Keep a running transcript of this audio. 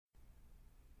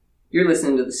You're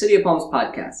listening to the City of Palms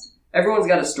podcast. Everyone's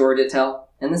got a story to tell,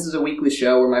 and this is a weekly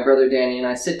show where my brother Danny and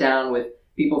I sit down with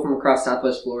people from across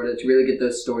Southwest Florida to really get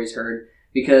those stories heard,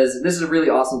 because this is a really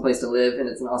awesome place to live, and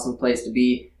it's an awesome place to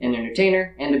be an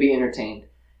entertainer and to be entertained.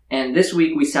 And this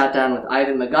week we sat down with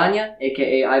Ivan Magana,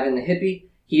 aka Ivan the Hippy.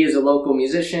 He is a local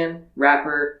musician,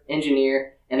 rapper,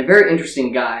 engineer, and a very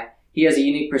interesting guy. He has a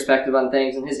unique perspective on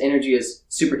things, and his energy is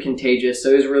super contagious, so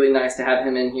it was really nice to have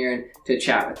him in here and to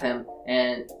chat with him.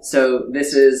 And so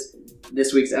this is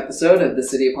this week's episode of the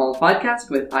City of Palms podcast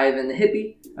with Ivan the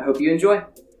Hippy. I hope you enjoy.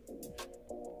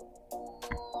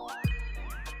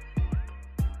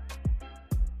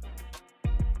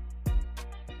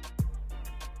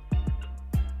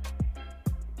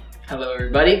 Hello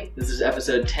everybody, this is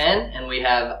episode 10, and we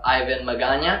have Ivan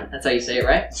Magana. That's how you say it,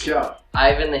 right? Sure.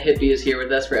 Ivan the Hippy is here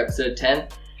with us for episode 10.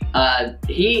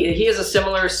 He has a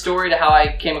similar story to how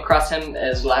I came across him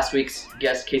as last week's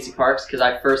guest, Casey Parks, because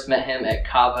I first met him at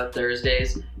Kava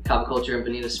Thursdays, Kava Culture in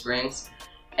Bonita Springs.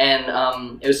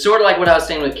 And it was sort of like what I was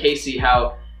saying with Casey,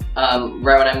 how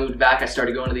right when I moved back, I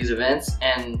started going to these events,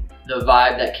 and the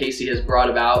vibe that Casey has brought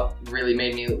about really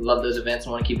made me love those events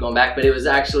and want to keep going back. But it was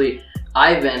actually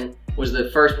Ivan was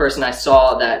the first person I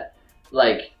saw that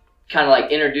kind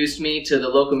of introduced me to the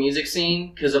local music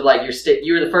scene, because of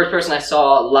you were the first person I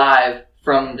saw live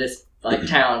from this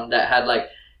town that had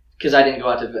because I didn't go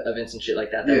out to events and shit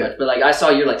like that much, but I saw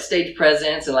your stage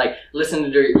presence and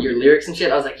listened to your lyrics and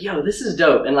shit. I was like, yo, this is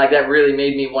dope, and that really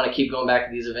made me want to keep going back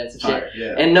to these events and shit.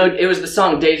 Yeah. And no, it was the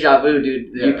song Deja Vu,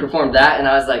 dude. Yeah. You performed that, and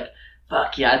I was like,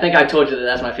 fuck yeah, I think I told you that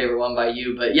that's my favorite one by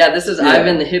you. But yeah, this is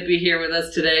Ivan the Hippy here with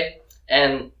us today.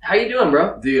 And how you doing,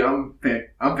 bro? Dude, I'm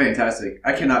fantastic.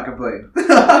 I cannot complain.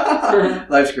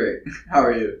 Life's great. How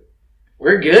are you?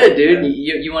 We're good, dude.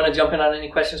 Yeah. You want to jump in on any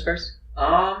questions first?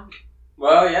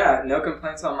 Well, yeah, no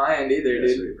complaints on my end either,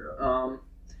 dude. Sweet, bro.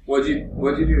 What'd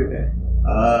you do today?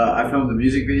 I filmed a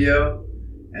music video,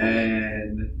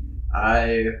 and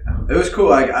it was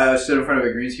cool. I stood in front of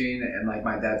a green screen in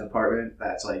my dad's apartment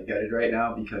that's gutted right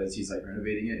now because he's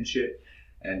renovating it and shit.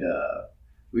 And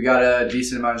we got a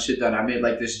decent amount of shit done. I made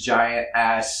this giant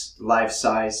ass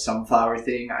life-size sunflower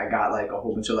thing. I got a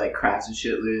whole bunch of crafts and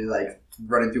shit, literally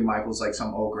running through Michael's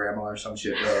some old grandma or some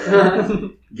shit, bro.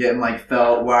 Getting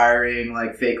felt wiring,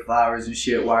 fake flowers and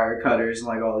shit, wire cutters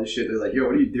and all this shit. They're like, yo,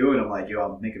 what are you doing? I'm like, yo,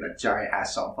 I'm making a giant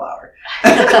ass sunflower.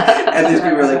 And these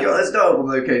people are like, yo, that's dope. I'm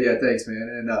like, okay, yeah, thanks, man.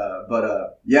 And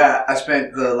yeah, I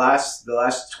spent the last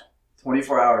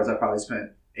 24 hours. I probably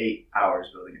spent 8 hours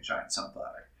building a giant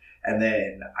sunflower. And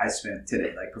then I spent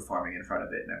today performing in front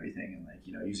of it and everything,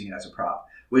 and using it as a prop,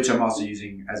 which I'm also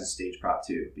using as a stage prop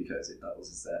too, because it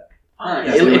doubles as that.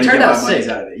 It turned out sick.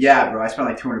 Out of it. Yeah, bro, I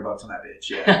spent $200 on that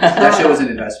bitch. Yeah, that shit was an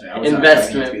investment.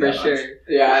 Investment for sure.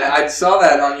 Yeah, I saw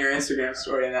that on your Instagram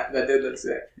story, and that did look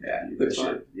sick.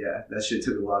 Yeah, that shit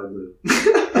took a lot of glue.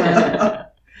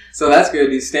 So that's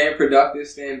good. You staying productive,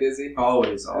 staying busy.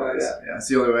 Always. Yeah, it's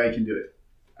the only way I can do it.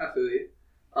 I feel you.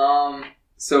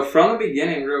 So from the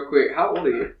beginning, real quick, how old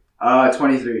are you?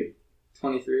 23.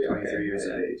 23, okay. 23 years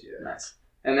of age, yeah. Nice.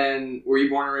 And then, were you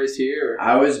born and raised here? Or?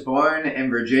 I was born in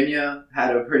Virginia,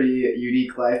 had a pretty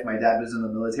unique life. My dad was in the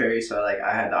military, so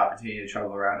I had the opportunity to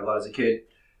travel around a lot as a kid.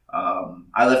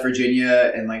 I left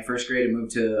Virginia in first grade and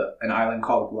moved to an island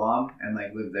called Guam and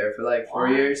lived there for 4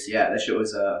 years. Yeah, that shit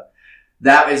was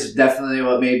that is definitely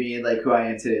what made me who I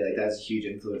am today. That's a huge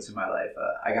influence in my life.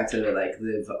 I got to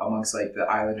live amongst the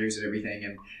islanders and everything,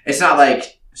 and it's not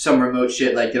some remote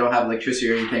shit they don't have electricity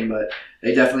or anything, but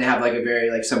they definitely have a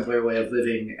very simpler way of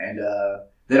living, and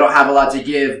they don't have a lot to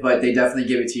give, but they definitely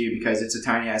give it to you because it's a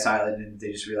tiny ass island, and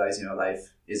they just realize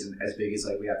life isn't as big as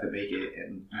we have to make it,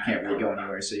 and you can't really go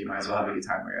anywhere, so you might as well have a good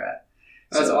time where you're at.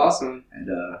 That's awesome. And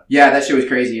yeah, that shit was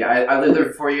crazy. I lived there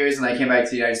for 4 years, and I came back to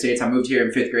the United States. I moved here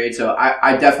in 5th grade, so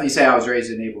I definitely say I was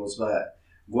raised in Naples, but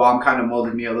Guam kind of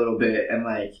molded me a little bit and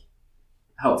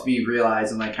helped me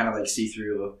realize and kind of see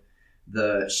through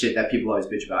the shit that people always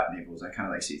bitch about in Naples. I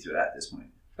kind of see through that at this point.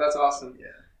 That's awesome. Yeah.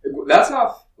 That's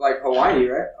off Hawaii,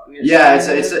 right? Yeah, it's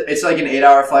an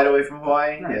 8-hour flight away from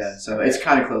Hawaii. Nice. Yeah, so it's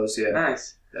kind of close. Yeah.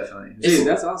 Nice. Definitely. Dude,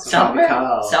 that's awesome. South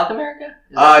America?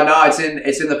 No, it's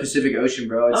in the Pacific Ocean,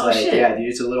 bro. It's shit. Yeah, dude,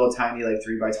 it's a little tiny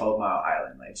 3 by 12 mile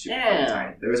island, super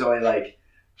tiny. There was only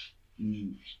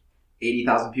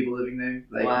 80,000 people living there,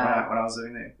 when I was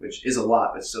living there, which is a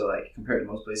lot, but still compared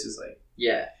to most places,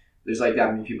 yeah, there's that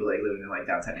many people living in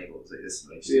downtown Naples, this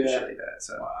shit like that.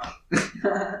 So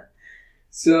wow.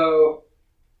 So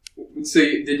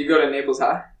did you go to Naples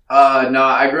High? No,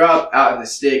 I grew up out in the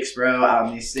sticks, bro. Out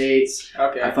in the States.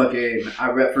 Okay. I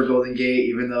rep for Golden Gate,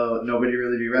 even though nobody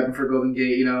really be repping for Golden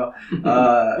Gate, you know.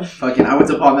 I went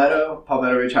to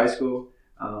Palmetto Ridge High School.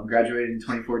 Graduated in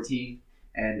 2014,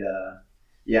 and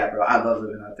yeah, bro, I love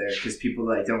living out there because people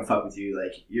like don't fuck with you.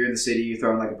 Like you're in the city, you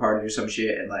throw in like a party or some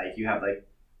shit, and like you have like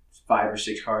 5 or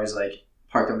 6 cars like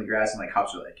parked on the grass, and like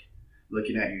cops are like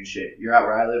looking at you and shit. You're out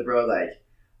where I live, bro. Like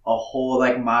a whole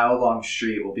like mile long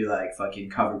street will be like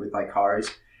fucking covered with like cars,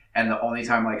 and the only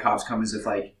time like cops come is if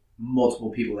like multiple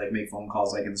people like make phone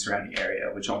calls like in the surrounding area,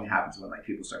 which only happens when like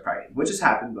people start fighting, which has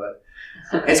happened, but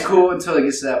it's cool until it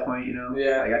gets to that point, you know.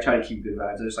 Yeah. Like I try to keep good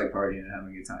vibes. I just like partying and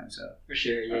having a good time. So For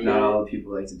sure. Yeah. not all the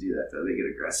people like to do that though. They get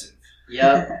aggressive.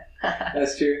 Yep.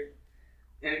 That's true.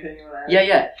 Anything you want to add?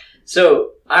 Yeah.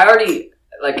 So I already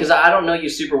like because I don't know you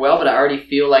super well, but I already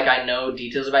feel like I know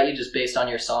details about you just based on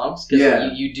your songs. Because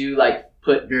Yeah. you do like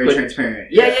put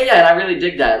Transparent. Yeah, and I really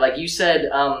dig that. Like you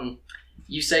said,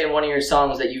 you say in one of your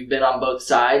songs that you've been on both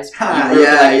sides.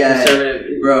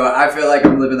 Conservative. Bro, I feel like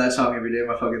I'm living that song every day of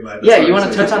my fucking life. Yeah, you want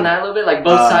to touch on that a little bit? Like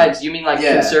both sides, you mean like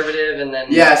conservative and then...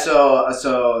 Yeah,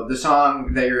 so the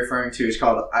song that you're referring to is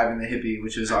called Ivan the Hippy,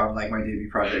 which is on like my debut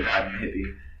project, Ivan the Hippy.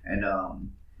 And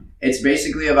it's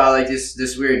basically about like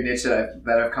this weird niche that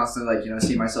I've constantly like, you know,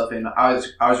 seen myself in. I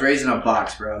was raised in a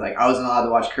box, bro. Like I wasn't allowed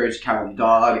to watch Courage the Cowardly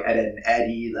Dog, Ed, Edd and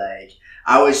Eddie, like...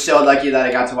 I was so lucky that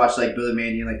I got to watch like Billy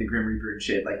Mandy and like the Grim Reaper and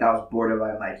shit. Like that was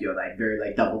borderline like like very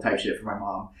like double type shit for my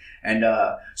mom. And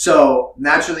so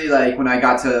naturally like when I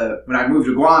moved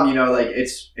to Guam, you know, like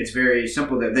it's very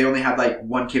simple that they only had like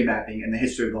one kidnapping in the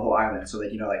history of the whole island. So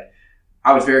like, you know, like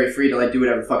I was very free to like do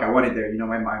whatever the fuck I wanted there. You know,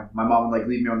 my mom would like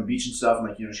leave me on the beach and stuff, and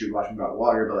like, you know, she would watch me go out of the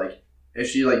water. But like if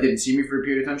she like didn't see me for a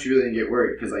period of time, she really didn't get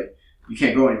worried because like you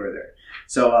can't go anywhere there.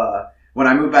 So when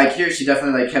I moved back here, she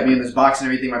definitely like kept me in this box and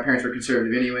everything. My parents were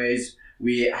conservative anyways.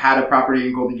 We had a property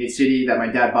in Golden Gate City that my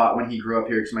dad bought when he grew up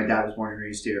here because my dad was born and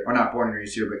raised here. Or not born and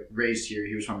raised here, but raised here.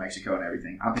 He was from Mexico and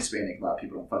everything. I'm Hispanic. A lot of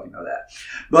people don't fucking know that.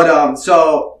 But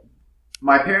so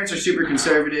my parents are super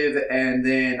conservative, and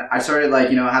then I started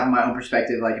like, you know, having my own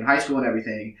perspective like in high school and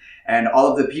everything. And all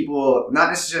of the people, not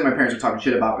necessarily my parents were talking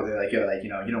shit about, but they're like, yo, like, you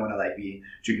know, you don't want to like be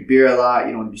drinking beer a lot,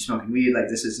 you don't want to be smoking weed, like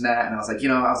this and that. And I was like, you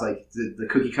know, the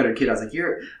cookie cutter kid. I was like,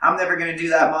 I'm never gonna do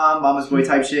that, mama's boy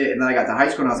type shit. And then I got to high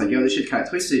school and I was like, yo, this shit's kind of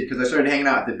twisted, because I started hanging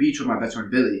out at the beach with my best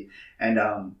friend Billy, and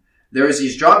there was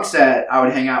these drunks that I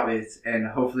would hang out with, and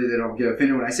hopefully they don't get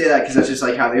offended when I say that, because that's just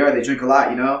like how they are. They drink a lot,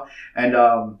 you know,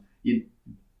 and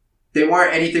they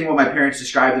weren't anything what my parents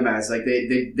described them as. Like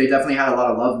they definitely had a lot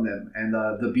of love in them, and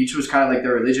the beach was kind of like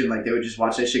their religion. Like they would just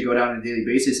watch that shit go down on a daily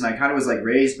basis. And I kind of was like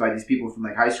raised by these people from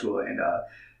like high school, and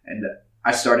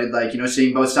I started like, you know,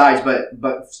 seeing both sides,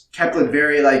 but kept like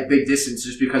very like big distance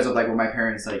just because of like what my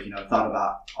parents like, you know, thought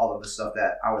about all of the stuff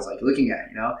that I was like looking at,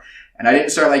 you know. And I didn't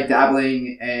start like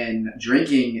dabbling and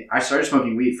drinking. I started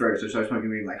smoking weed first. I started smoking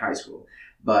weed in like high school.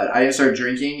 But I didn't start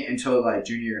drinking until like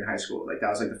junior year in high school. Like that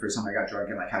was like the first time I got drunk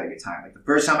and like had a good time. Like the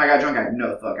first time I got drunk, I had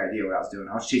no fuck idea what I was doing.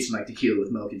 I was chasing like tequila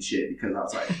with milk and shit because I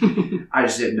was like, I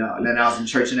just didn't know. And then I was in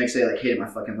church the next day, like hated my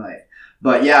fucking life.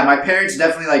 But yeah, my parents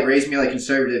definitely like raised me like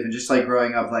conservative, and just like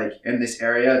growing up like in this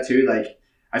area too. Like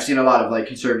I've seen a lot of like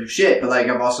conservative shit, but like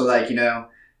I've also like, you know,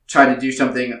 tried to do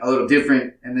something a little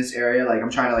different in this area. Like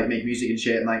I'm trying to like make music and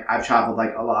shit, and like I've traveled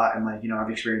like a lot, and like, you know, I've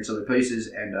experienced other places,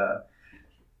 and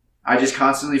I just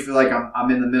constantly feel like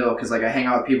I'm in the middle, because like I hang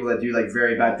out with people that do like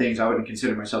very bad things. I wouldn't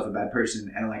consider myself a bad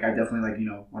person, and like I definitely like, you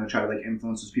know, want to try to like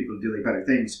influence those people to do like better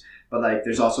things. But like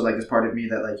there's also like this part of me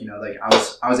that like, you know, like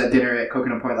I was at dinner at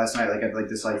Coconut Point last night, like at like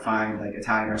this like fine like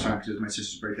Italian restaurant because it was my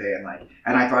sister's birthday,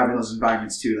 and I thrive in those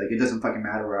environments too. Like it doesn't fucking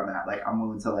matter where I'm at. Like I'm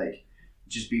willing to like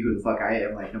just be who the fuck I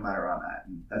am, like no matter where I'm at.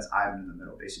 And that's Ivan in the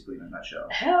middle, basically, in a nutshell.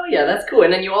 Hell yeah, that's cool.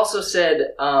 And then you also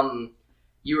said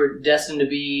you were destined to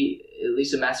be at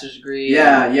least a master's degree.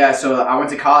 Yeah. So I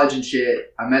went to college and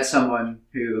shit. I met someone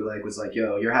who like was like,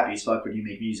 yo, you're happy as fuck when you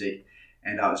make music.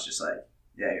 And I was just like,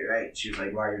 yeah, you're right. She was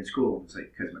like, why are you in school? It's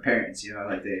like, because my parents, you know,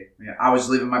 like I was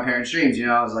living my parents' dreams, you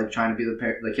know. I was like trying to be the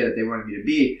kid that they wanted me to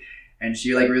be. And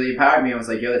she like really empowered me. I was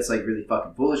like, yo, that's like really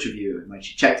fucking foolish of you. And like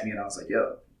she checked me, and I was like,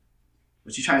 yo,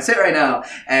 what you trying to say right now?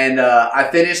 And I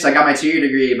finished, I got my 2-year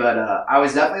degree, but I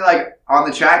was definitely like on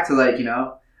the track to like, you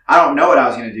know, I don't know what I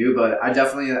was gonna do, but I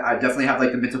definitely have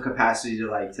like the mental capacity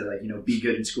to like you know, be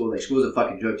good in school. Like school's a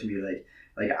fucking joke to me.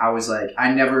 Like I was like,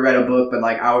 I never read a book, but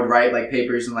like I would write like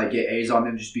papers and like get A's on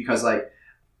them just because like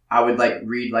I would like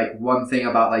read like one thing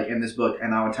about like in this book,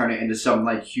 and I would turn it into some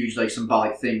like huge like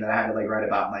symbolic thing that I had to like write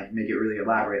about and like make it really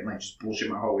elaborate and like just bullshit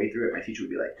my whole way through it. My teacher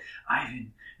would be like,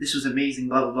 Ivan, this was amazing,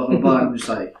 blah blah blah blah blah. I'm just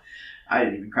like, I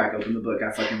didn't even crack open the book.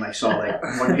 I fucking like saw like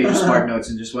 1 page of smart notes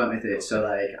and just went with it. So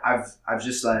like I've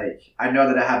just like, I know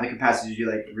that I have the capacity to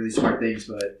do like really smart things,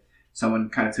 but someone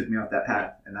kind of took me off that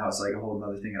path, and that was like a whole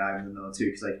other thing that I'm in the middle too.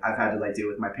 Because like I've had to like deal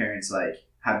with my parents like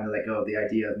having to let go of the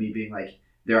idea of me being like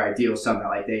their ideal son that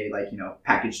like they like, you know,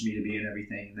 packaged me to be and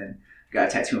everything, and then got a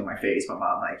tattoo on my face. My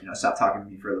mom like, you know, stopped talking to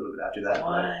me for a little bit after that.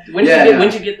 What? When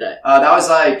did you get that? That was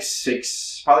like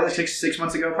probably like six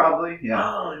months ago, probably. Yeah.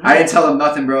 Oh, no. I didn't tell them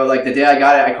nothing, bro. Like the day I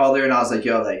got it, I called her and I was like,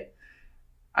 yo, like,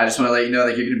 I just want to let you know,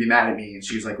 like, you're going to be mad at me. And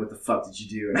she was like, what the fuck did you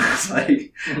do? And I was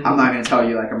like, I'm not going to tell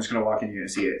you. Like, I'm just going to walk in, you're going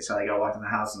to see it. So, like, I walked in the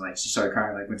house and, like, she started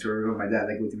crying. Like, went to her room. My dad,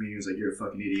 like, looked at me and he was like, you're a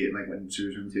fucking idiot. And, like, went into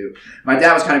his room, too. My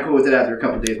dad was kind of cool with it after a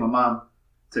couple of days. My mom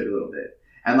took a little bit.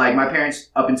 And, like, my parents,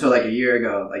 up until, like, a year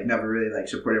ago, like, never really, like,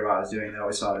 supported what I was doing. They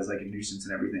always saw it as, like, a nuisance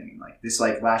and everything. And, like, this,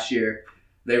 like, last year,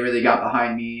 they really got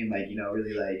behind me and, like, you know,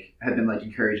 really, like, had been, like,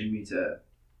 encouraging me to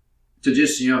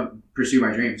just, you know, pursue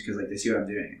my dreams because, like, they see what I'm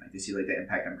doing and, like, they see, like, the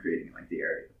impact I'm creating in, like, the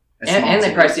area. And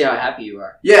they probably see how happy you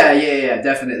are. Yeah,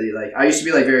 definitely. Like, I used to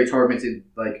be, like, very tormented,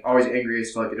 like, always angry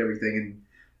as fuck at everything. And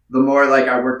the more, like,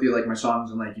 I work through, like, my songs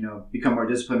and, like, you know, become more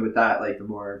disciplined with that, like, the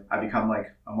more I become,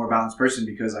 like, a more balanced person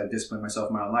because I discipline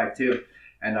myself in my own life, too.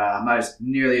 And I'm not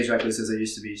nearly as reckless as I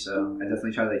used to be, so I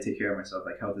definitely try to, like, take care of myself.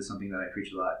 Like, health is something that I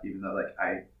preach a lot, even though, like,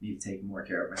 I need to take more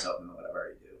care of myself than what I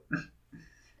already do.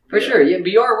 For sure, yeah.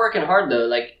 But you are working hard though,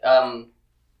 like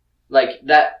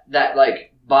that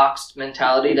like boxed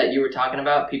mentality that you were talking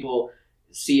about. People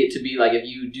see it to be like if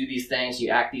you do these things, you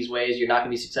act these ways, you're not gonna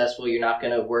be successful. You're not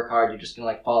gonna work hard. You're just gonna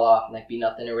like fall off and like be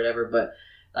nothing or whatever. But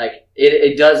like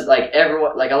it does like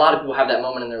everyone like a lot of people have that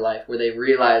moment in their life where they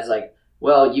realize like,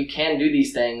 well, you can do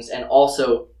these things and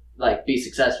also like be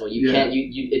successful. You can't.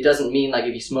 You. It doesn't mean like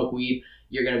if you smoke weed,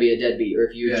 you're going to be a deadbeat, or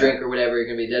if you drink or whatever, you're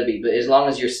going to be a deadbeat. But as long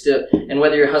as you're still, and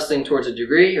whether you're hustling towards a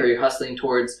degree or you're hustling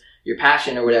towards your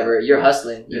passion or whatever, you're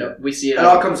hustling. You know, we see it. It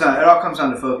all comes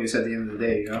down to focus at the end of the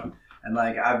day, you know. And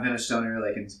like I've been a stoner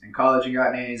like in college and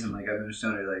gotten A's, and like I've been a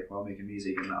stoner like while making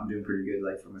music, and I'm doing pretty good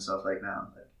like for myself like now.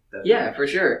 Like, yeah, for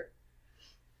sure.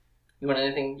 You want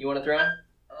anything you want to throw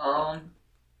in?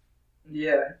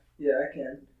 Yeah, I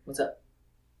can. What's up?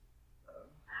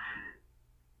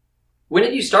 When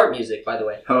did you start music, by the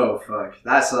way? Oh, fuck.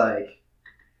 That's like...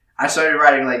 I started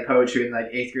writing, like, poetry in,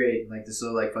 like, 8th grade. Like, this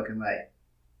little, like, fucking, like,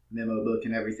 memo book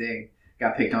and everything.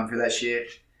 Got picked on for that shit.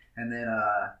 And then,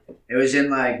 it was in,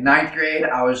 like, 9th grade.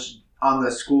 I was on the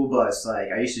school bus.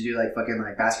 Like, I used to do, like, fucking,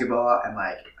 like, basketball. And,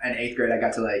 like, in 8th grade, I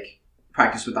got to, like,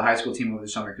 practice with the high school team over the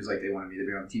summer because, like, they wanted me to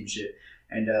be on the team and shit.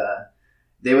 And,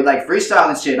 they would, like, freestyle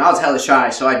and shit. And I was hella shy,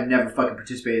 so I never fucking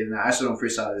participated in that. I still don't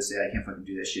freestyle to this day. I can't fucking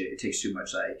do that shit. It takes too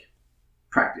much, like...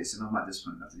 practice, and I'm not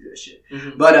disciplined enough to do that shit.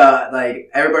 Mm-hmm. But like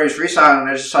everybody's freestyling, and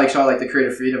I just like saw like the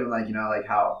creative freedom and like, you know, like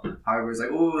how everybody's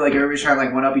like, ooh, like everybody's trying to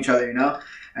like one up each other, you know.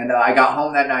 And I got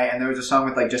home that night, and there was a song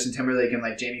with like Justin Timberlake and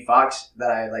like Jamie Foxx that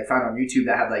I like found on YouTube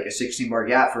that had like a 16 bar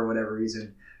gap for whatever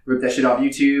reason. Ripped that shit off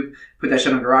YouTube, put that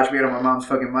shit on GarageBand on my mom's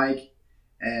fucking mic,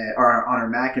 or on her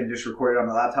Mac, and just recorded on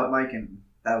the laptop mic. And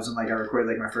that was when like I recorded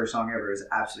like my first song ever. It was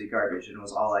absolutely garbage, and it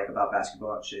was all like about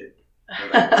basketball and shit.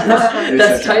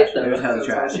 That's tight though. It was hella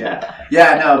trash,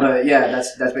 yeah. No, but yeah,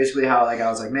 that's basically how like I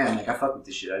was like, man, like I fuck with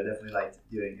this shit. I definitely liked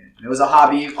doing it. And it was a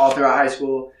hobby all throughout high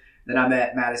school. Then I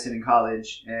met Madison in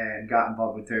college and got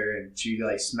involved with her, and she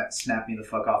like snapped me the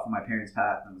fuck off of my parents'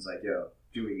 path, and was like, yo,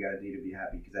 do what you gotta do to be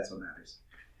happy because that's what matters.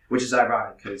 Which is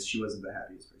ironic because she wasn't the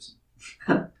happiest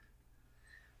person.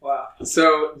 Wow.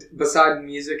 So, besides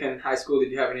music and high school,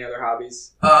 did you have any other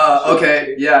hobbies?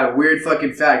 Okay. Yeah, weird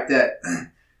fucking fact that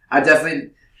I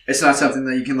definitely, it's not something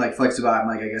that you can like flex about and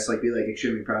like, I guess like be like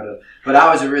extremely proud of. But I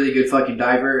was a really good fucking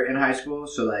diver in high school.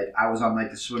 So like I was on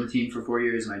like the swim team for 4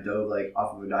 years and I dove like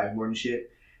off of a diving board and shit.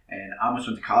 And I almost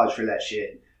went to college for that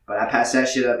shit. But I passed that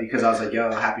shit up because I was like,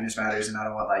 yo, happiness matters and I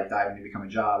don't want like diving to become a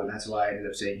job. And that's why I ended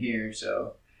up staying here.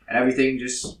 So, and everything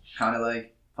just kind of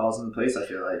like falls into place, I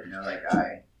feel like, you know, like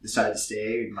I decided to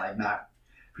stay and like not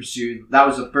pursue. That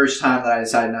was the first time that I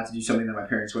decided not to do something that my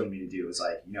parents wanted me to do. It was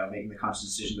like, you know, making the conscious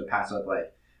decision to pass up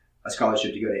like a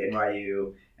scholarship to go to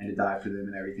NYU and to dive for them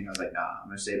and everything. I was like, nah, I'm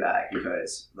gonna stay back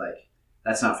because like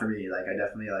that's not for me. Like I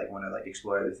definitely like want to like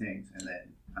explore other things. And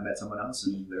then I met someone else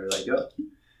and they were like, yo,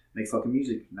 make fucking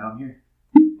music. Now I'm here.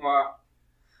 Wow,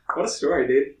 what a story,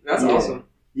 dude. That's awesome.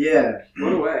 Yeah.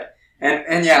 What a way.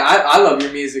 And yeah, I love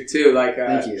your music too. Like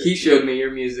Thank you. He showed me your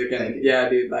music, and yeah,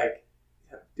 dude, like,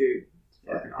 dude,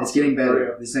 yeah. It's getting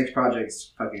better. This next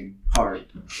project's fucking hard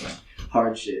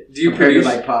shit. Do you compared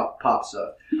produce? To like pop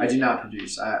stuff? I do not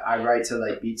produce. I write to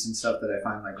like beats and stuff that I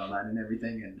find like online and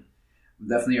everything, and I'm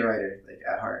definitely a writer like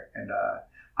at heart. And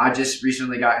I just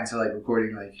recently got into like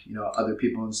recording like, you know, other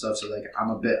people and stuff. So like I'm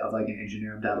a bit of like an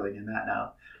engineer. I'm dabbling in that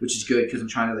now, which is good because I'm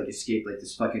trying to like escape like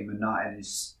this fucking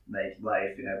monotonous like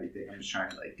life and everything. I'm just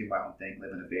trying to like do my own thing,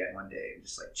 live in a van one day and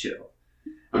just like chill.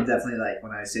 I'm definitely like,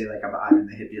 when I say like I'm in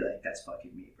the hippie, like that's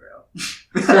fucking me, bro.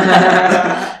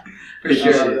 For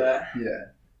sure. Yeah.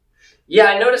 Yeah,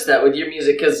 I noticed that with your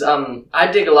music because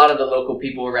I dig a lot of the local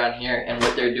people around here and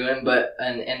what they're doing, but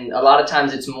and a lot of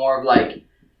times it's more of like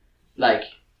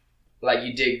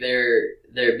you dig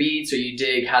their beats or you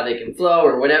dig how they can flow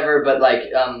or whatever. But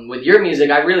like with your music,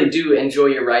 I really do enjoy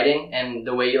your writing and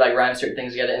the way you like rhyme certain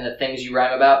things together and the things you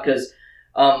rhyme about because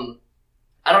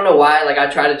I don't know why, like I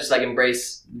try to just like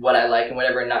embrace what I like and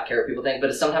whatever and not care what people think,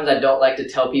 but sometimes I don't like to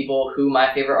tell people who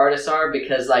my favorite artists are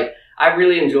because like I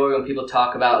really enjoy when people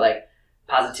talk about like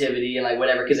positivity and like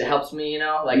whatever because it helps me, you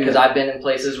know, like because I've been in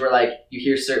places where like you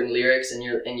hear certain lyrics and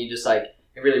you just like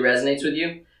it really resonates with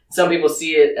you. Some people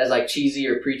see it as like cheesy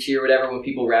or preachy or whatever when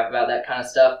people rap about that kind of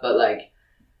stuff, but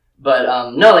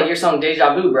no, like your song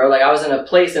Deja Vu, bro, like I was in a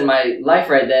place in my life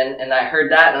right then and I heard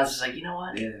that and I was just like, you know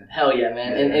what? Yeah. Hell yeah,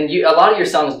 man. Yeah. And you, a lot of your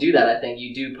songs do that. I think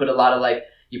you do put a lot of like,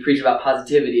 you preach about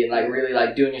positivity and like really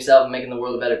like doing yourself and making the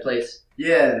world a better place.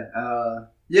 Yeah.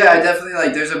 Yeah, I definitely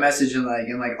like, there's a message in like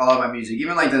all of my music,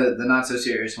 even like the not so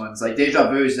serious ones. Like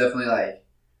Deja Vu is definitely like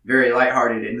very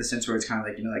lighthearted in the sense where it's kind of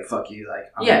like, you know, like fuck you,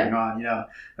 like I'm moving on, you know,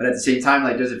 but at the same time,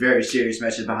 like there's a very serious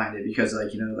message behind it because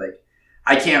like, you know, like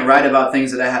I can't write about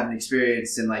things that I haven't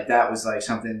experienced and like that was like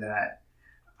something that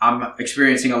I'm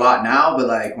experiencing a lot now, but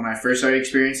like when I first started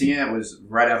experiencing it was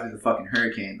right after the fucking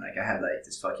hurricane. Like I had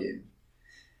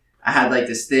like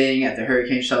this thing at the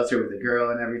hurricane shelter with a girl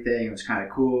and everything. It was kind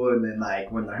of cool. And then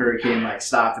like when the hurricane like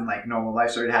stopped and like normal life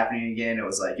started happening again, it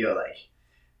was like, yo, like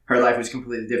her life was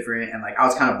completely different. And like I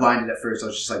was kind of blinded at first. I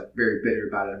was just like very bitter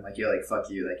about it. I'm like, yo, like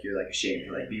fuck you. Like you're like ashamed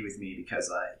to like be with me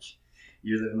because like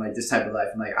you're living like this type of life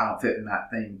and like I don't fit in that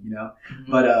thing, you know?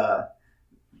 Mm-hmm. But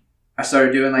I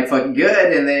started doing like fucking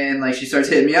good and then like she starts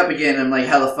hitting me up again and I'm like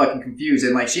hella fucking confused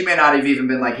and like she may not have even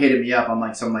been like hitting me up on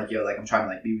like some like yo like I'm trying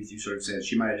to like be with you sort of sense.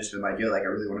 She might have just been like yo like I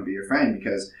really want to be your friend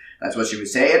because that's what she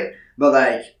was saying. But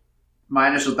like my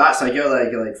initial thoughts like yo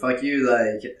like fuck you,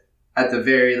 like at the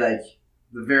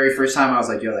very first time I was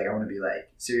like yo like I want to be like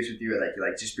serious with you or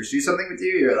like just pursue something with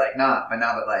you. You're like nah, but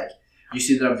now that like you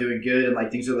see that I'm doing good and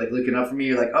like things are like looking up for me.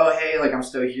 You're like, oh hey, like I'm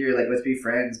still here. Like let's be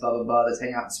friends. Blah blah blah. Let's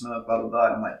hang out and smoke. Blah blah blah.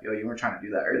 And I'm like, yo, you weren't trying to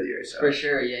do that earlier. So for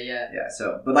sure, yeah.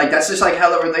 So, but like that's just like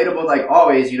hella relatable, like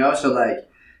always, you know. So like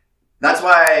that's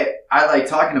why I like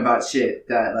talking about shit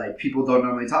that like people don't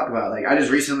normally talk about. Like I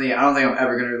just recently, I don't think I'm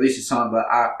ever gonna release a song, but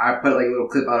I put like a little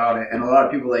clip out on it, and a lot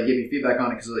of people like gave me feedback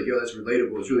on it because they're like, yo, that's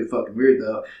relatable. It's really fucking weird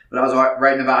though. But I was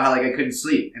writing about how like I couldn't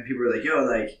sleep, and people were like, yo,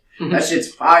 like. That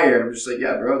shit's fire. I'm just like,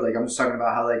 yeah, bro. Like, I'm just talking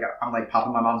about how, like, I'm, like,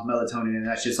 popping my mom's melatonin and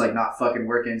that's just, like, not fucking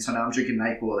working. So now I'm drinking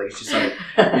NyQuil. Like, it's just, like,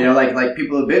 you know, like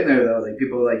people have been there, though. Like,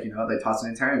 people, like, you know, they toss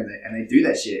and turn and they do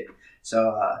that shit.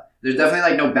 So, there's definitely,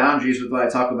 like, no boundaries with what I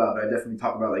talk about, but I definitely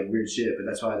talk about, like, weird shit. But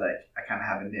that's why, like, I kind of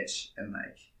have a niche. And,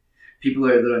 like, people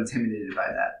are a little intimidated by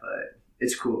that, but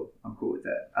it's cool. I'm cool with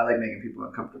that. I like making people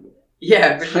uncomfortable.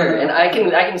 Yeah, for sure. And I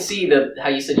can see how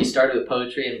you said you started with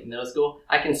poetry in middle school.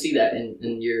 I can see that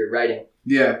in your writing.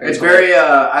 Yeah, it's very,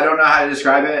 I don't know how to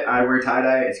describe it. I wear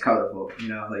tie-dye. It's colorful, you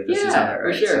know, like, this is how I write,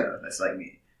 for sure. So that's like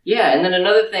me. Yeah, and then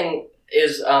another thing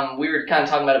is, we were kind of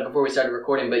talking about it before we started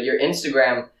recording, but your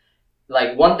Instagram,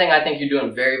 like, one thing I think you're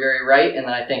doing very, very right, and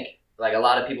then I think, like, a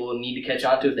lot of people will need to catch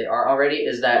on to if they aren't already,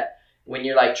 is that when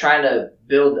you're, like, trying to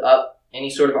build up any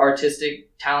sort of artistic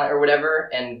talent or whatever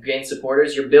and gain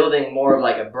supporters, you're building more of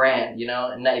like a brand, you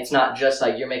know, and that it's not just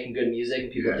like you're making good music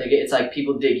and people dig it. It's like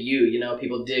people dig you, you know,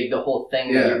 people dig the whole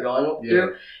thing that you're going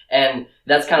through. And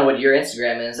that's kind of what your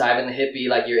Instagram is. Ivan the Hippie,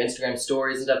 like your Instagram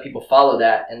stories and stuff, people follow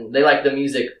that and they like the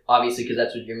music obviously because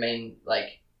that's what your main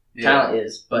like talent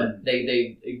is, but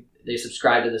they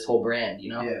subscribe to this whole brand, you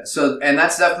know? Yeah. So, and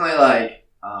that's definitely like,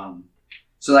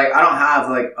 so like I don't have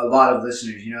like a lot of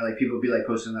listeners, you know, like people be like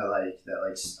posting that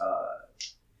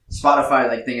Spotify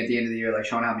like thing at the end of the year, like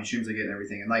showing how many streams I get and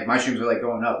everything, and like my streams are like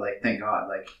going up, like thank God,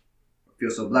 like I feel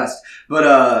so blessed.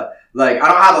 But like I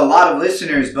don't have a lot of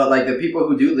listeners, but like the people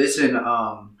who do listen,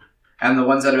 and the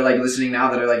ones that are like listening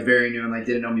now that are like very new and like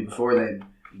didn't know me before then,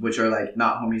 which are like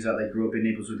not homies that like grew up in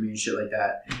Naples with me and shit like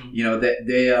that, you know,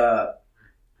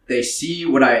 they see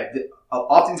what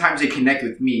oftentimes they connect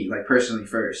with me, like, personally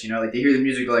first, you know? Like, they hear the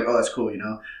music, they're like, oh, that's cool, you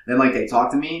know? Then, like, they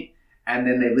talk to me, and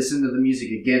then they listen to the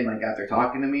music again, like, after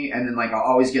talking to me, and then, like, I'll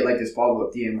always get, like, this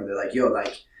follow-up DM where they're like, yo,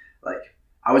 like,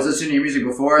 I was listening to your music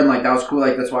before, and like that was cool.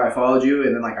 Like that's why I followed you,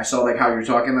 and then like I saw like how you were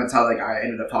talking. That's how like I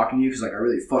ended up talking to you because like I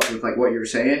really fucked with like what you were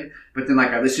saying. But then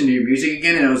like I listened to your music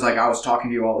again, and it was like I was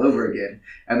talking to you all over again.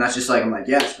 And that's just like I'm like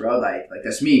yes, bro. Like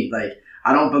that's me. Like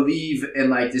I don't believe in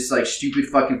like this like stupid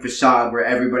fucking facade where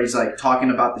everybody's like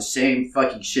talking about the same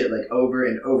fucking shit like over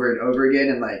and over and over again,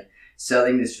 and like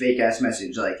selling this fake ass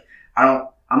message. Like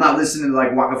I'm not listening to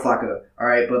like Waka Flocka,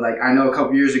 alright? But like I know a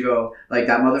couple years ago, like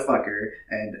that motherfucker,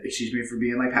 and excuse me for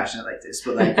being like passionate like this,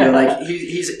 but like you know, like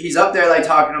he's up there like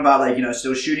talking about like, you know,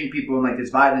 still shooting people and like this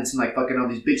violence and like fucking all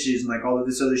these bitches and like all of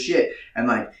this other shit. And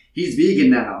like he's vegan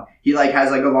now. He like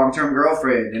has like a long-term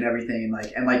girlfriend and everything,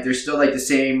 and like there's still like the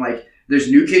same like there's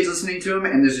new kids listening to him,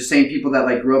 and there's the same people that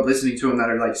like grew up listening to him that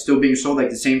are like still being sold like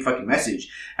the same fucking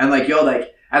message. And like yo,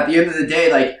 like at the end of the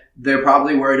day, like they're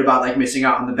probably worried about like missing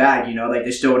out on the bag, you know, like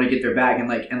they still want to get their bag, and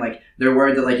like they're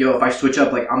worried that like yo, if I switch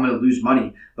up, like I'm gonna lose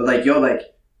money. But like yo, like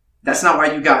that's not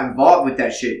why you got involved with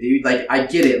that shit, dude. Like I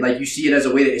get it, like you see it as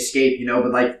a way to escape, you know,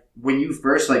 but like when you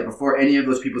first, like before any of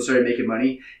those people started making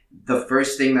money, the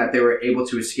first thing that they were able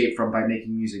to escape from by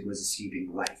making music was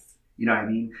escaping life. You know what I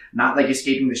mean? Not like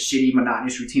escaping the shitty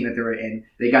monotonous routine that they were in.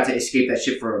 They got to escape that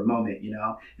shit for a moment, you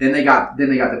know. Then they got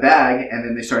the bag, and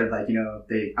then they started like, you know,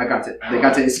 they got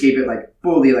to escape it like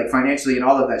fully, like financially and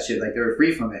all of that shit. Like they were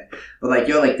free from it. But like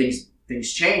yo, like things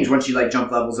change once you like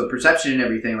jump levels of perception and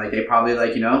everything. Like they probably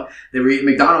like, you know, they were eating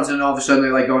McDonald's and all of a sudden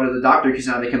they're like going to the doctor because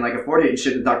now they can like afford it and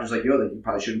shit. The doctor's like, yo, like you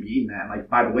probably shouldn't be eating that. And like,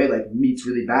 by the way, like meat's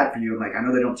really bad for you. And like, I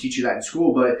know they don't teach you that in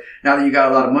school, but now that you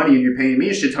got a lot of money and you're paying me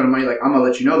a shit ton of money, like I'm gonna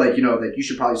let you know, like, you know, like you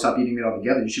should probably stop eating it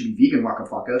altogether. You should be vegan, Waka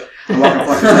Flocka. And Waka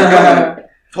Flocka's like, yo, like,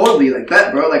 totally like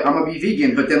that, bro. Like I'm gonna be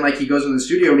vegan. But then like he goes in the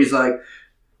studio and he's like,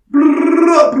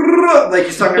 like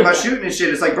he's talking about shooting and shit.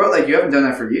 It's like, bro, like you haven't done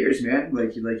that for years, man.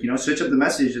 Like you know, switch up the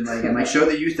message and like show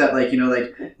the youth that like, you know,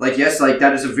 like yes, like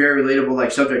that is a very relatable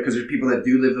like subject because there's people that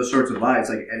do live those sorts of lives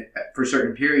like for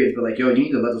certain periods. But like yo, you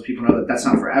need to let those people know that that's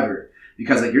not forever,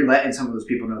 because like you're letting some of those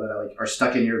people know that like are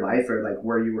stuck in your life or like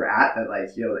where you were at, that like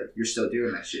yo, like you're still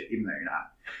doing that shit even though you're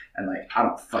not. And like I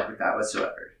don't fuck with that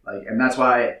whatsoever. Like, and that's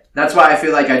why I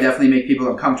feel like I definitely make people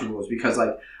uncomfortable, is because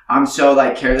like I'm so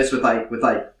like careless with like,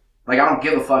 I don't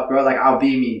give a fuck, bro. Like, I'll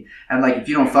be me. And, like, if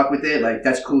you don't fuck with it, like,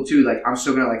 that's cool, too. Like, I'm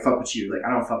still gonna, like, fuck with you. Like,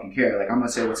 I don't fucking care. Like, I'm gonna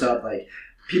say what's up. Like,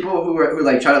 people who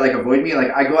like, try to, like, avoid me,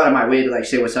 like, I go out of my way to, like,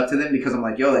 say what's up to them because I'm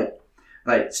like, yo,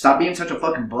 like, stop being such a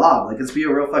fucking blob. Like, let's be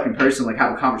a real fucking person. Like,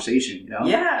 have a conversation, you know?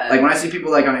 Yeah. Like, when I see people,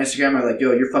 like, on Instagram are like,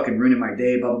 yo, you're fucking ruining my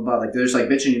day, blah, blah, blah. Like, they're just, like,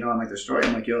 bitching, you know, on, like, their story.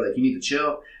 I'm like, yo, like, you need to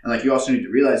chill. And, like, you also need to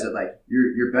realize that, like,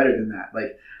 you're better than that.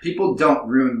 Like, people don't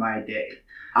ruin my day.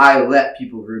 I let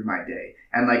people ruin my day.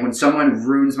 And, like, when someone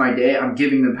ruins my day, I'm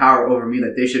giving them power over me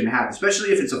that they shouldn't have, especially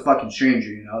if it's a fucking stranger,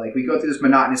 you know? Like, we go through this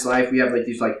monotonous life. We have, like,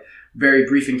 these, like, very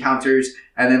brief encounters.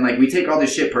 And then, like, we take all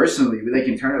this shit personally. We, like,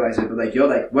 internalize it. But, like, yo,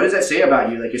 like, what does that say about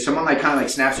you? Like, if someone, like, kind of, like,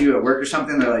 snaps you at work or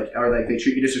something, they're, like, or, like, they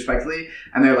treat you disrespectfully,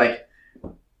 and they're, like,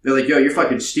 yo, you're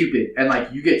fucking stupid. And,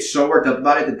 like, you get so worked up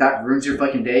about it that ruins your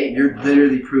fucking day. You're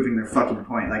literally proving their fucking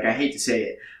point. Like, I hate to say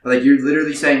it. But, like, you're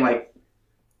literally saying, like,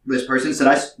 this person said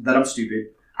that I'm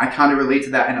stupid. I kind of relate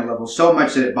to that in a level so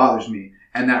much that it bothers me,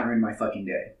 and that ruined my fucking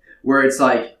day. Where it's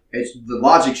like, the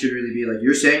logic should really be like,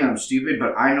 you're saying I'm stupid,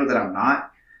 but I know that I'm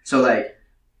not. So like,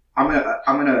 I'm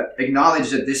gonna acknowledge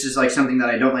that this is like something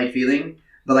that I don't like feeling,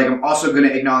 but like I'm also gonna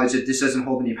acknowledge that this doesn't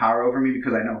hold any power over me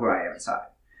because I know who I am inside.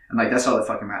 And like, that's all that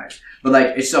fucking matters. But like,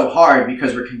 it's so hard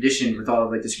because we're conditioned with all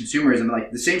of like this consumerism, like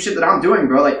the same shit that I'm doing,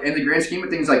 bro. Like in the grand scheme of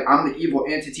things, like I'm the evil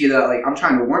entity that like I'm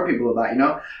trying to warn people about, you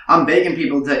know? I'm begging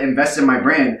people to invest in my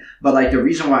brand. But like the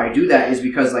reason why I do that is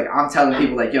because like I'm telling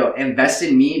people like, yo, invest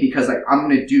in me because like I'm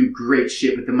gonna do great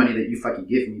shit with the money that you fucking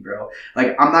give me, bro.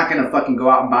 Like I'm not gonna fucking go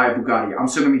out and buy a Bugatti. I'm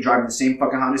still gonna be driving the same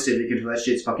fucking Honda Civic until that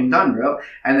shit's fucking done, bro.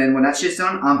 And then when that shit's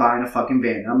done, I'm buying a fucking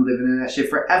van. I'm living in that shit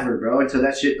forever, bro, until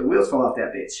that shit, the wheels fall off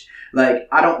that bitch. Like,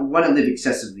 I don't want to live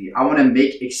excessively. I want to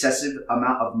make excessive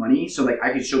amount of money so, like,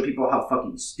 I can show people how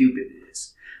fucking stupid it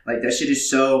is. Like, that shit is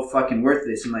so fucking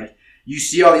worthless. And, like, you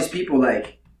see all these people,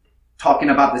 like, talking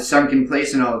about the sunken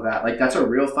place and all of that. Like, that's a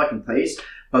real fucking place.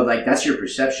 But, like, that's your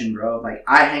perception, bro. Like,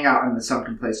 I hang out in the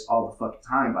sunken place all the fucking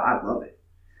time, but I love it.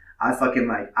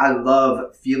 I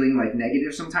love feeling, like,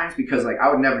 negative sometimes because, like, I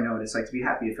would never know what it's like to be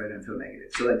happy if I didn't feel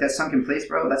negative. So, like, that sunken place,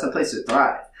 bro, that's a place to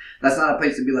thrive. That's not a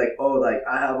place to be like, oh, like,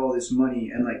 I have all this money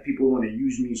and, like, people want to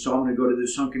use me, so I'm going to go to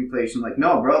this sunken place. And, like,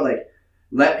 no, bro, like,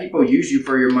 let people use you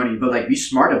for your money, but, like, be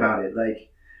smart about it.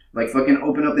 Like fucking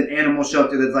open up an animal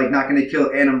shelter that's, like, not going to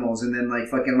kill animals and then, like,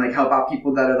 fucking, like, help out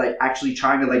people that are, like, actually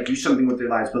trying to, like, do something with their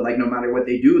lives. But, like, no matter what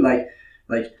they do, like,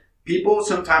 people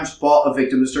sometimes fall a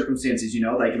victim to circumstances, you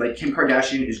know, like Kim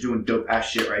Kardashian is doing dope ass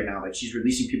shit right now. Like she's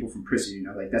releasing people from prison, you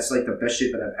know, like that's like the best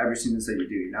shit that I've ever seen this lady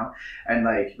do, you know? And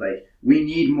like we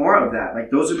need more of that.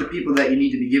 Like those are the people that you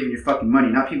need to be giving your fucking money,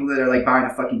 not people that are like buying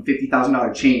a fucking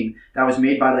 $50,000 chain that was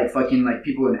made by like fucking like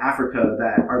people in Africa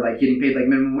that are like getting paid like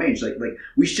minimum wage. Like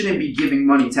we shouldn't be giving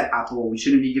money to Apple. We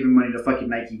shouldn't be giving money to fucking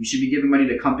Nike. We should be giving money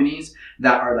to companies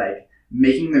that are like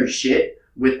making their shit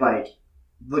with like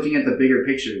looking at the bigger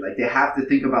picture. Like they have to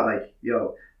think about like,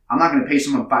 yo, I'm not going to pay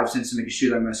someone 5 cents to make a shoe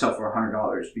that I'm going to sell for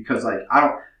 $100 because like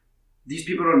these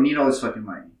people don't need all this fucking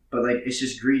money, but like it's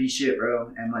just greedy shit,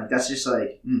 bro. And like that's just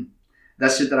like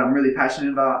that's shit that I'm really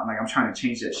passionate about. And like I'm trying to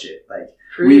change that shit. Like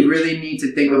we really need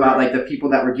to think about like the people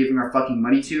that we're giving our fucking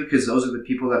money to, because those are the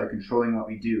people that are controlling what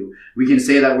we do. We can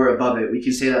say that we're above it. We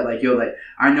can say that like, yo, like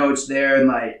I know it's there and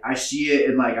like I see it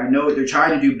and like I know what they're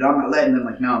trying to do, but I'm not letting them.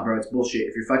 Like, no, bro, it's bullshit.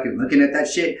 If you're fucking looking at that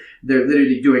shit, they're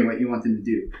literally doing what you want them to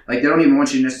do. Like they don't even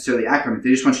want you to necessarily act on it. They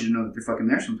just want you to know that they're fucking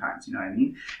there sometimes. You know what I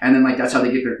mean? And then like that's how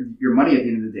they get your money at the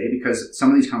end of the day, because some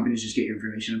of these companies just get your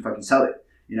information and fucking sell it.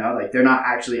 You know, like they're not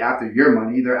actually after your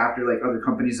money. They're after like other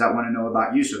companies that want to know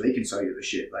about you so they can sell you the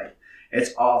shit. Like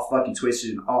it's all fucking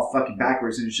twisted and all fucking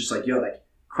backwards. And it's just like, yo, like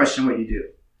question what you do.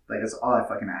 Like that's all I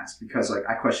fucking ask, because like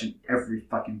I question every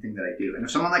fucking thing that I do. And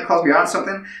if someone like calls me out on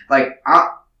something, like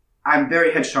I'm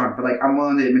very headstrong, but like I'm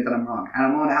willing to admit that I'm wrong, and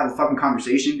I'm willing to have a fucking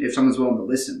conversation if someone's willing to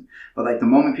listen. But like the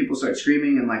moment people start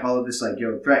screaming and like all of this like,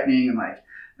 yo, threatening and like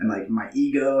my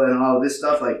ego and all of this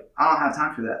stuff, like I don't have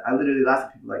time for that. I literally laugh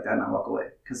at people like that and I walk away,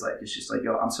 because like it's just like,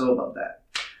 yo, I'm so above that.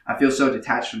 I feel so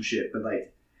detached from shit. But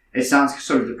like it sounds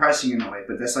sort of depressing in a way,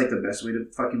 but that's like the best way to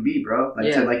fucking be, bro.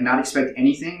 Like to like not expect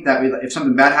anything. That way, like, if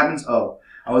something bad happens, oh,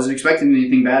 I wasn't expecting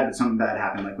anything bad, but something bad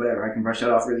happened. Like whatever, I can brush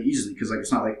that off really easily, because like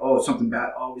it's not like, oh, something bad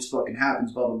always fucking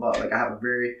happens, blah blah blah. Like I have a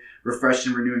very refreshed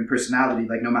and renewing personality.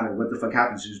 Like no matter what the fuck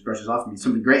happens, it just brushes off me.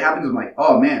 Something great happens, I'm like,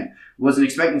 oh man, wasn't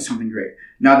expecting something great.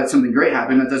 Now that something great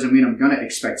happened, that doesn't mean I'm gonna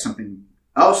expect something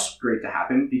else great to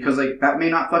happen, because like that may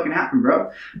not fucking happen,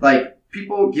 bro. Like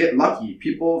people get lucky,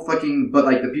 but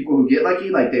like the people who get lucky,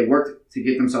 like they work to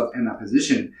get themselves in that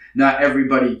position. Not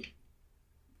everybody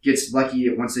gets lucky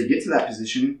once they get to that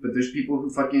position, but there's people who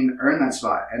fucking earn that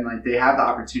spot, and like they have the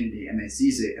opportunity and they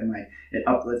seize it, and like it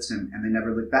uplifts them and they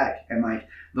never look back. And like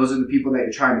those are the people that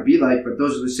you're trying to be like, but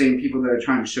those are the same people that are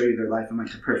trying to show you their life in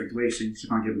like the perfect way, so you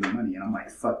keep on giving them money. And I'm like,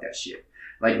 fuck that shit.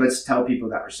 Like let's tell people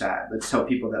that we're sad. Let's tell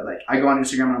people that like I go on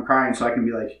Instagram and I'm crying so I can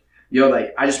be like, yo,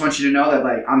 like I just want you to know that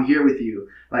like I'm here with you.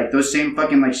 Like those same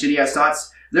fucking like shitty ass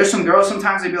thoughts. There's some girls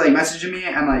sometimes they be like messaging me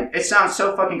and like it sounds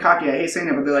so fucking cocky. I hate saying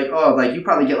it, but they're like, oh, like you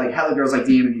probably get like hella girls like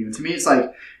DMing you. And to me, it's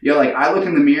like, yo, like I look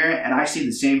in the mirror and I see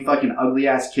the same fucking ugly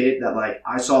ass kid that like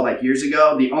I saw like years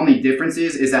ago. The only difference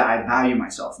is that I value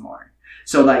myself more.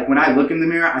 So like when I look in the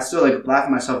mirror, I still like laugh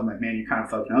at myself. I'm like, man, you're kind of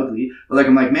fucking ugly. But like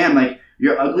I'm like, man, like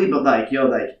you're ugly, but like, yo,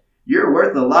 like you're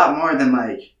worth a lot more than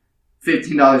like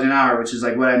 $15 an hour, which is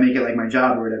like what I make at like my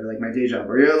job or whatever, like my day job.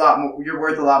 Or you're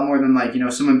worth a lot more than like, you know,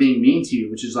 someone being mean to you,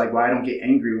 which is like why I don't get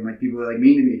angry when like people are like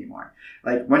mean to me anymore.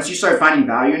 Like once you start finding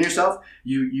value in yourself,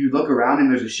 you look around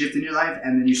and there's a shift in your life,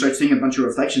 and then you start seeing a bunch of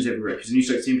reflections everywhere, because then you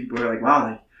start seeing people who are like, wow,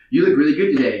 like you look really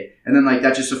good today. And then like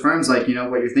that just affirms like, you know,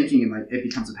 what you're thinking, and like it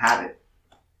becomes a habit.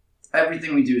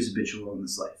 Everything we do is habitual in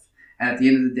this life. And at the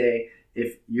end of the day,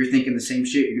 if you're thinking the same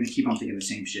shit, you're going to keep on thinking the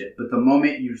same shit. But the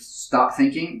moment you stop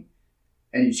thinking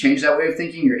and you change that way of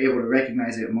thinking, you're able to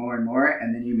recognize it more and more,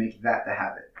 and then you make that the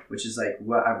habit, which is like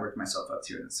what I've worked myself up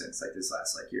to in a sense, like this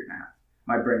last like year and a half.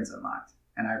 My brain's unlocked,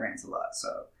 and I rant a lot,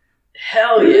 so.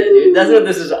 Hell yeah, dude! That's what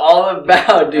this is all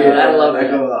about, dude. I love it.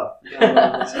 I go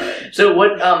off. So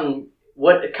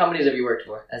what companies have you worked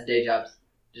for as day jobs?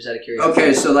 Just out of curiosity.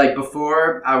 Okay, so like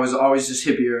before, I was always just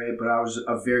hippie, right? But I was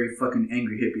a very fucking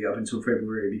angry hippie up until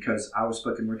February, because I was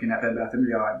fucking working at Bed Bath &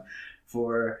 Beyond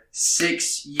for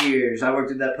 6 years. I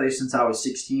worked at that place since I was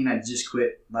 16. I just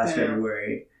quit last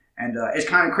February. And it's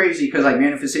kind of crazy because like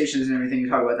manifestations and everything, you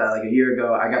talk about that like a year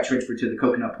ago, I got transferred to the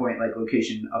Coconut Point like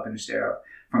location up in Estero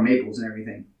from Naples and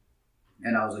everything.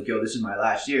 And I was like, yo, this is my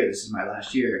last year. This is my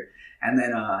last year. And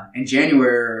then in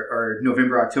January or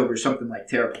November, October, something like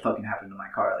terrible fucking happened to my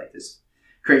car. Like this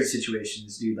crazy situation.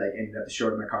 This dude like ended up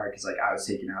destroying my car because like I was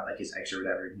taking out like his ex or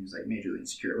whatever. And he was like majorly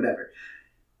insecure, whatever.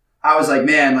 I was like,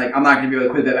 man, like I'm not gonna be able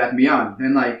to quit Bed Bath & Beyond.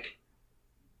 And like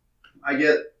I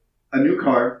get a new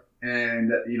car,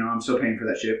 and you know I'm still paying for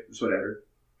that shit. It's whatever.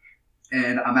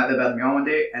 And I'm at Bed Bath & Beyond one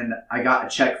day, and I got a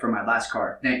check for my last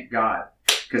car. Thank God,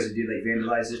 because the dude like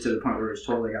vandalized it to the point where it was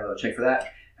totally got a little check for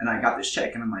that. And I got this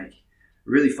check, and I'm like,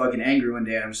 really fucking angry one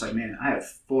day, and I'm just like, man, I have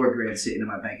 $4,000 sitting in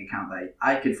my bank account. Like,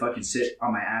 I could fucking sit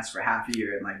on my ass for half a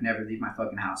year and like never leave my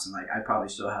fucking house, and like I probably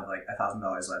still have like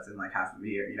 $1,000 left in like half of a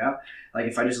year, you know? Like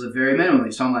if I just live very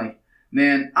minimally. So I'm like,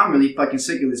 man, I'm really fucking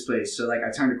sick of this place. So like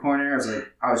I turned a corner.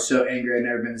 I was so angry. I'd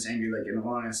never been this angry like in the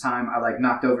longest time. I like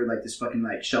knocked over like this fucking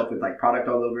like shelf with like product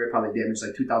all over it. Probably damaged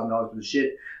like $2,000 worth of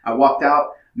shit. I walked out.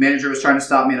 Manager was trying to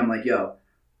stop me, and I'm like, yo,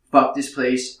 fuck this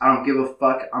place. I don't give a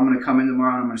fuck. I'm gonna come in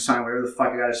tomorrow and I'm gonna sign whatever the fuck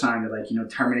I gotta sign to like, you know,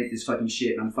 terminate this fucking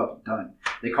shit, and I'm fucking done.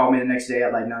 They called me the next day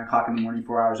at like 9 o'clock in the morning,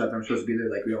 4 hours after I'm supposed to be there,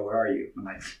 like, yo, where are you? I'm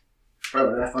like, bro,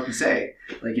 what did I fucking say?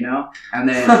 Like, you know? And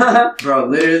then, bro,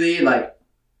 literally, like,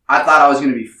 I thought I was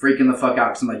going to be freaking the fuck out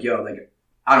because I'm like, yo, like,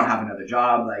 I don't have another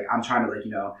job. Like, I'm trying to, like,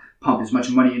 you know, pump as much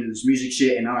money into this music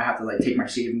shit, and now I have to, like, take my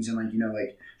savings and, like, you know,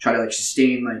 like, try to, like,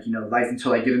 sustain, like, you know, life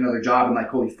until I get another job. And, like,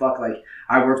 holy fuck, like,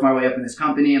 I worked my way up in this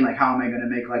company, and, like, how am I going to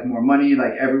make, like, more money?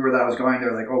 Like, everywhere that I was going, they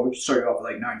were like, oh, we can start you off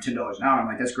with, like, $9, $10 an hour. I'm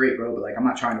like, that's great, bro, but, like, I'm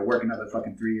not trying to work another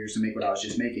fucking 3 years to make what I was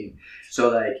just making. So,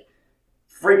 like,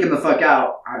 freaking the fuck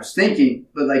out, I was thinking,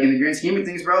 but, like, in the grand scheme of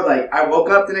things, bro, like, I woke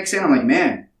up the next day, and I'm like,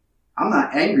 man, I'm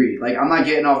not angry. Like, I'm not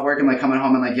getting off work and, like, coming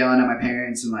home and, like, yelling at my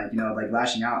parents and, like, you know, like,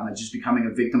 lashing out and, like, just becoming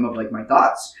a victim of, like, my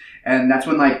thoughts. And that's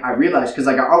when, like, I realized, because,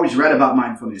 like, I always read about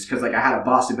mindfulness, because, like, I had a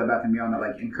boss at Bed Bath & Beyond that,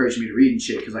 like, encouraged me to read and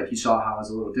shit, because, like, he saw how I was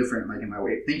a little different, like, in my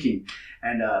way of thinking.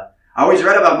 And I always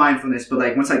read about mindfulness, but,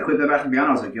 like, once I quit Bed Bath & Beyond,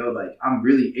 I was like, yo, like, I'm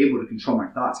really able to control my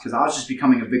thoughts, because I was just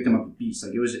becoming a victim of the beast.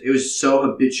 Like, it was so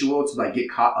habitual to, like,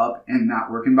 get caught up in that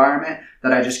work environment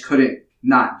that I just couldn't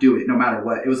not do it no matter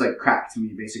what. It was like crack to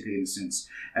me, basically, in a sense.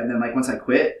 And then, like, once I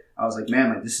quit, I was like, man,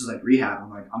 like, this is like rehab. I'm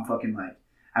like, I'm fucking, like,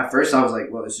 at first I was like,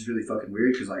 well, this is really fucking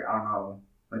weird, because, like, I don't know,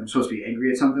 like, I'm supposed to be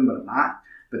angry at something, but I'm not.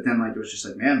 But then, like, it was just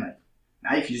like, man, like,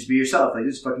 now you can just be yourself. Like,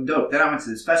 this is fucking dope. Then I went to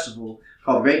this festival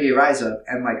called Reggae Rise Up,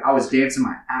 and, like, I was dancing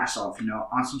my ass off, you know,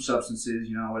 on some substances,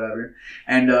 you know, whatever.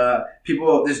 And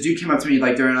this dude came up to me,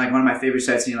 like, during, like, one of my favorite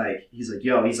sets, and he's like,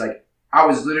 yo, he's like, I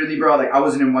was literally, bro, like, I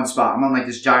wasn't in one spot. I'm on, like,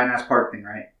 this giant-ass park thing,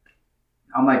 right?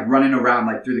 I'm, like, running around,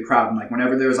 like, through the crowd. And, like,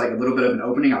 whenever there was, like, a little bit of an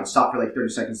opening, I would stop for, like, 30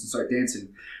 seconds and start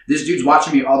dancing. This dude's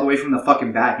watching me all the way from the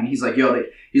fucking back. And he's like, yo, like,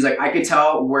 he's like, I could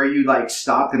tell where you, like,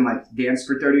 stopped and, like, danced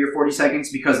for 30 or 40 seconds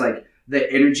because, like, the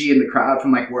energy in the crowd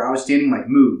from, like, where I was standing, like,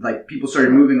 moved. Like, people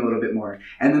started moving a little bit more.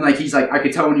 And then, like, he's like, I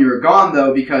could tell when you were gone,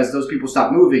 though, because those people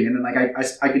stopped moving. And then, like,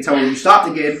 I could tell when you stopped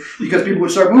again because people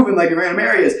would start moving, like, in random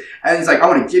areas. And he's like, I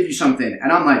want to give you something.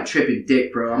 And I'm, like, tripping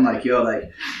dick, bro. I'm like, yo,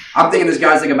 like, I'm thinking this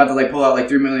guy's, like, about to, like, pull out, like,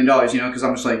 $3 million, you know, because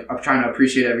I'm just, like, I'm trying to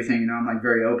appreciate everything, you know. I'm, like,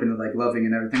 very open to, like, loving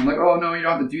and everything. I'm like, oh, no, you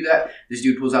don't have to do that. This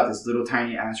dude pulls out this little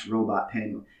tiny-ass robot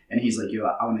pen. And he's like, yo,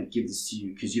 I want to give this to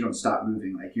you because you don't stop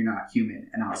moving. Like, you're not human.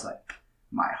 And I was like,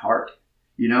 my heart,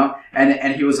 you know?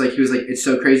 And he was like, it's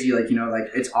so crazy, like, you know,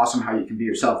 like, it's awesome how you can be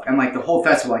yourself. And, like, the whole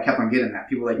festival, I kept on getting that.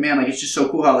 People were like, man, like, it's just so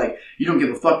cool how, like, you don't give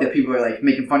a fuck that people are, like,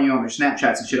 making fun of you on their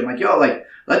Snapchats and shit. I'm like, yo, like,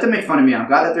 let them make fun of me. I'm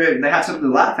glad that they have something to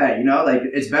laugh at, you know? Like,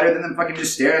 it's better than them fucking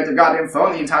just staring at their goddamn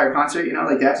phone the entire concert, you know?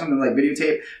 Like, they have something to, like,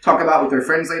 videotape, talk about with their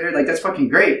friends later. Like, that's fucking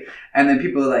great. And then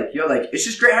people are like, yo, like, it's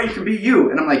just great how you can be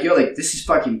you. And I'm like, yo, like, this is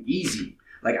fucking easy.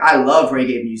 Like, I love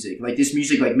reggae music. Like, this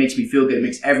music, like, makes me feel good. It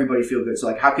makes everybody feel good. So,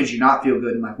 like, how could you not feel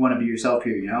good and, like, want to be yourself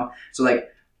here, you know? So,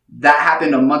 like, that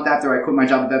happened a month after I quit my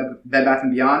job at Bed Bath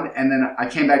 & Beyond. And then I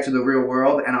came back to the real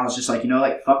world, and I was just like, you know,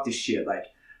 like, fuck this shit. Like,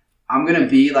 I'm gonna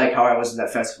be like how I was at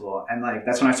that festival. And, like,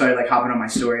 that's when I started, like, hopping on my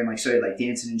story and, like, started, like,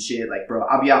 dancing and shit. Like, bro,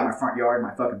 I'll be out in my front yard in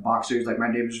my fucking boxers. Like, my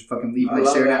neighbors are fucking leaving, like,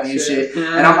 staring at me and shit.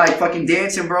 And I'm, like, fucking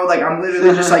dancing, bro. Like, I'm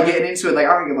literally just, like, getting into it. Like,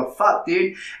 I don't give a fuck,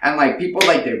 dude. And, like, people,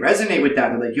 like, they resonate with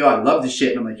that. They're like, yo, I love this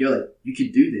shit. And I'm like, yo, like, you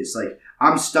could do this. Like,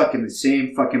 I'm stuck in the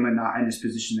same fucking monotonous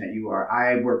position that you are.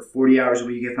 I work 40 hours a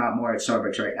week, if not more, at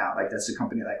Starbucks right now. Like, that's the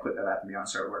company that I quit Bed Bath & Beyond and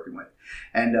started working with.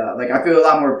 And, like, I feel a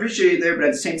lot more appreciated there, but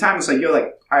at the same time, it's like, yo,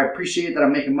 like, I appreciate that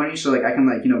I'm making money so, like, I can,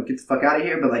 like, you know, get the fuck out of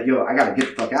here. But, like, yo, I gotta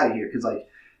get the fuck out of here because, like,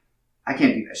 I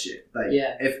can't do that shit. Like,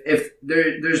 yeah. if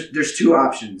there's two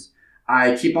options.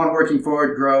 I keep on working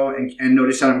forward, grow, and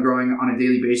notice that I'm growing on a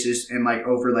daily basis and, like,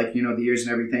 over, like, you know, the years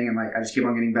and everything. And, like, I just keep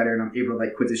on getting better and I'm able to,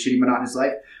 like, quit this shitty monotonous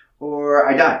life. Or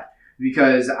I die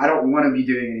because I don't want to be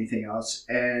doing anything else.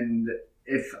 And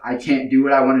if I can't do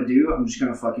what I want to do, I'm just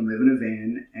going to fucking live in a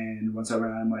van. And once I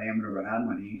run out of money, I'm going to run out of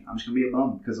money. I'm just going to be a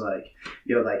bum because, like,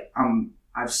 yo, like,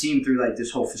 I've seen through, like,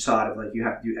 this whole facade of, like, you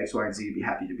have to do X, Y, and Z to be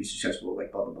happy to be successful,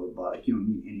 like, blah, blah, blah, blah. Like, you don't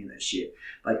need any of that shit.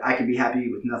 Like, I could be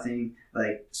happy with nothing,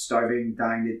 like, starving,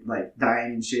 dying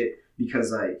and shit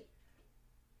because, like,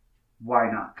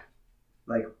 why not?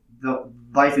 Like, the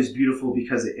life is beautiful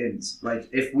because it ends. Like,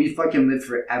 if we fucking lived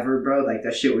forever, bro, like,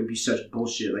 that shit would be such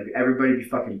bullshit. Like, everybody would be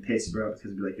fucking pissed, bro, because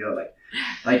it'd be like, yo,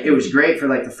 like, it was great for,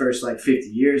 like, the first, like, 50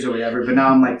 years or whatever, but now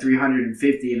I'm, like,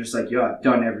 350, and it's like, yo, I've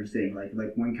done everything. Like,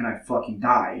 when can I fucking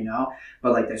die, you know?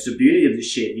 But, like, that's the beauty of this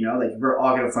shit, you know? Like, we're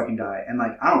all gonna fucking die. And,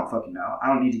 like, I don't fucking know. I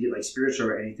don't need to get, like, spiritual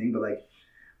or anything, but, like,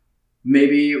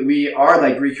 maybe we are,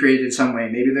 like, recreated in some way.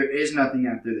 Maybe there is nothing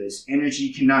after this.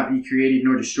 Energy cannot be created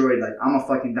nor destroyed. Like, I'm gonna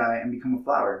fucking die and become a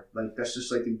flower. Like, that's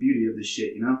just, like, the beauty of this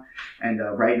shit, you know? And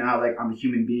right now, like, I'm a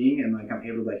human being, and, like, I'm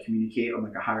able to, like, communicate on,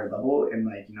 like, a higher level and,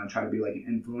 like, you know, try to be, like, an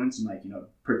influence and, like, you know,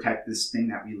 protect this thing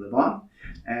that we live on.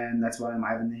 And that's why I'm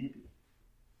Ivan the Hippie.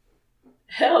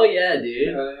 Hell yeah,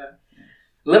 dude. Yeah.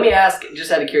 Let me ask,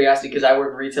 just out of curiosity, because I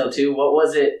work retail too, what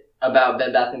was it about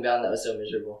Bed Bath & Beyond that was so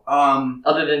miserable?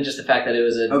 Other than just the fact that it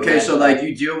was a... Okay, so, like,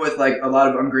 you deal with, like, a lot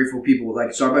of ungrateful people. Like,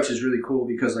 Starbucks is really cool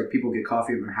because, like, people get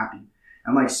coffee and they're happy.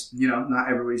 And, like, you know, not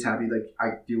everybody's happy. Like,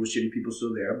 I deal with shitty people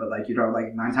still there. But, like, you know,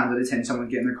 like, 9 times out of 10, someone's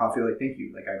getting their coffee, like, thank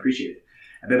you. Like, I appreciate it.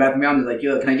 And Bed Bath & Beyond, they're like,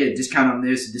 yo, can I get a discount on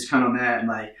this, a discount on that? And,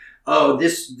 like, oh,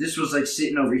 this was, like,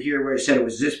 sitting over here where it said it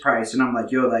was this price. And I'm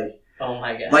like, yo, like... Oh,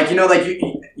 my God. Like, you know, like,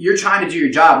 you're trying to do your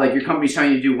job. Like, your company's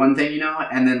trying to do one thing, you know?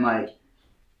 And then, like...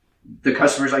 the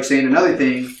customer's like saying another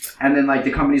thing, and then like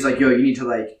the company's like, yo, you need to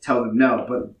like tell them no,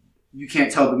 but you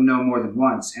can't tell them no more than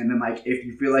once. And then like if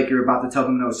you feel like you're about to tell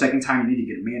them no a second time, you need to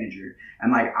get a manager.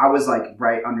 And like I was like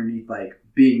right underneath like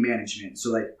being management,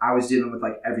 so like I was dealing with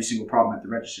like every single problem at the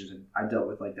registers, and I dealt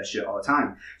with like that shit all the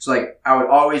time. So like I would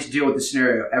always deal with the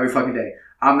scenario every fucking day.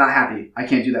 I'm not happy, I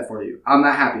can't do that for you. I'm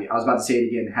not happy, I was about to say it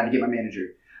again, had to get my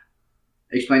manager.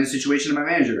 Explain the situation to my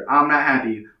manager. I'm not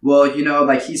happy. Well, you know,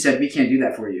 like he said, we can't do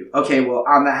that for you. Okay, well,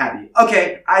 I'm not happy.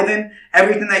 Okay, Ivan,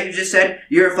 everything that you just said,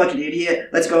 you're a fucking idiot.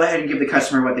 Let's go ahead and give the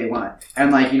customer what they want.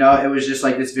 And like, you know, it was just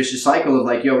like this vicious cycle of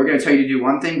like, yo, we're going to tell you to do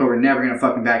one thing, but we're never going to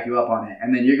fucking back you up on it.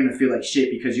 And then you're going to feel like shit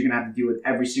because you're going to have to deal with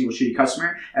every single shitty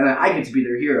customer. And then I get to be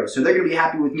their hero. So they're going to be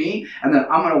happy with me. And then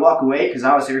I'm going to walk away because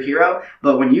I was their hero.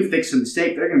 But when you fix a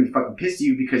mistake, they're going to be fucking pissed at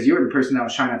you because you were the person that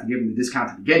was trying not to give them the discount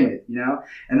to begin with, you know?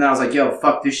 And then I was like, yo,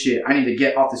 fuck this shit. I need to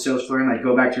get off the sales floor and like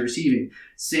go back to receiving.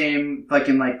 Same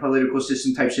fucking like political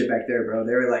system type shit back there, bro.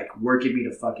 They were like working me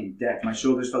to fucking death. My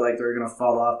shoulders felt like they were gonna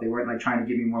fall off. They weren't like trying to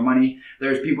give me more money.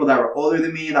 There was people that were older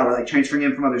than me that were like transferring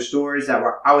in from other stores that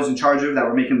were I was in charge of that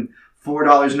were making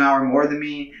 $4 an hour more than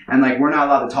me. And like we're not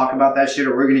allowed to talk about that shit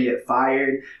or we're gonna get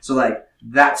fired. So like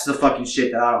that's the fucking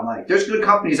shit that I don't like. There's good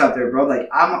companies out there, bro. Like,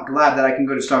 I'm glad that I can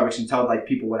go to Starbucks and tell, like,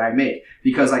 people what I make.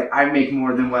 Because, like, I make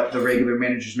more than what the regular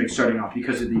managers make starting off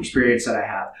because of the experience that I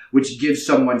have. Which gives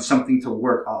someone something to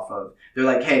work off of. They're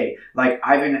like, hey, like,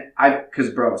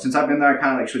 because, bro, since I've been there, I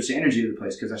kind of, like, switched the energy of the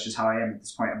place because that's just how I am at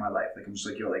this point in my life. Like, I'm just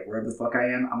like, yo, like, wherever the fuck I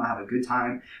am, I'm gonna have a good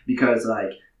time because, like,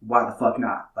 why the fuck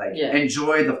not? Like,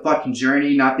 enjoy the fucking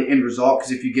journey, not the end result.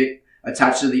 Because if you get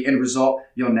attached to the end result,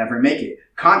 you'll never make it.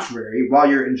 Contrary, while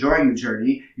you're enjoying the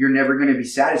journey, you're never going to be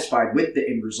satisfied with the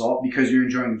end result because you're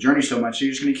enjoying the journey so much, so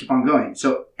you're just going to keep on going.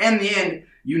 So in the end,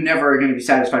 you never are going to be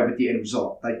satisfied with the end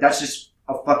result. Like, that's just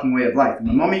a fucking way of life. And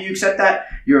the moment you accept that,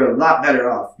 you're a lot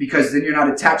better off because then you're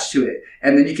not attached to it.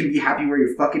 And then you can be happy where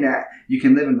you're fucking at. You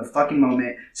can live in the fucking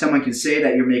moment. Someone can say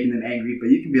that you're making them angry, but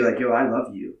you can be like, yo, I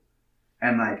love you.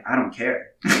 And like, I don't care.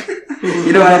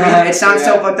 You know what I mean? It sounds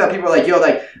so fucked up. People are like, yo,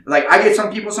 like I get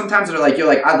some people sometimes that are like, yo,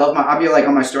 like I'll be like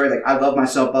on my story, like I love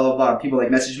myself, blah, blah, blah. People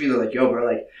like message me, they're like, yo, bro,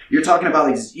 like you're talking about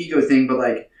like this ego thing, but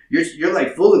like you're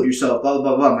like full of yourself, blah,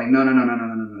 blah, blah, blah. I'm like,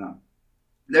 no.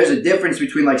 There's a difference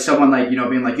between like someone like, you know,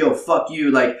 being like, yo, fuck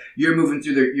you, like you're moving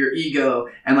through your ego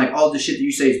and like all the shit that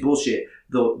you say is bullshit.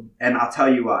 And I'll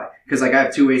tell you why. Because like I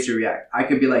have two ways to react. I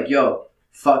could be like, yo,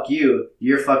 fuck you,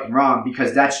 you're fucking wrong,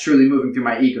 because that's truly moving through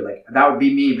my ego. Like, that would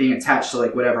be me being attached to,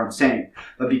 like, whatever I'm saying.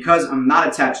 But because I'm not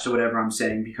attached to whatever I'm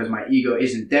saying, because my ego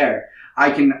isn't there,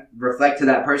 I can reflect to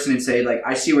that person and say, like,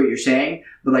 I see what you're saying,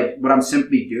 but, like, what I'm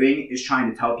simply doing is trying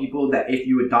to tell people that if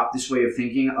you adopt this way of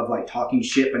thinking of, like, talking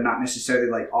shit, but not necessarily,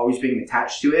 like, always being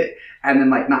attached to it, and then,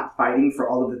 like, not fighting for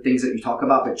all of the things that you talk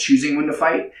about, but choosing when to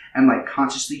fight, and, like,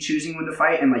 consciously choosing when to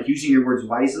fight, and, like, using your words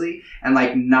wisely, and,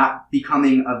 like, not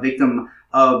becoming a victim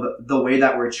of the way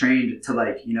that we're trained to,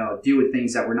 like, you know, deal with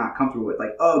things that we're not comfortable with.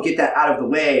 Like, oh, get that out of the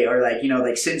way, or, like, you know,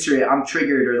 like, censor it, I'm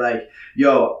triggered, or, like,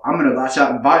 yo, I'm gonna lash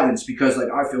out in violence because, like,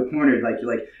 I feel cornered. Like,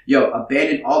 yo,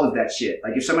 abandon all of that shit.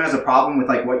 Like, if someone has a problem with,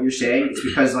 like, what you're saying, it's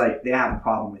because, like, they have a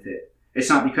problem with it. It's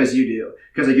not because you do.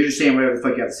 Because, like, you're just saying whatever the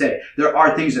fuck you have to say. There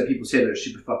are things that people say that are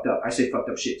super fucked up. I say fucked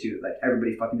up shit, too. Like,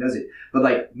 everybody fucking does it. But,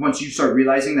 like, once you start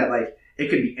realizing that, like, it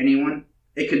could be anyone.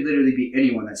 It could literally be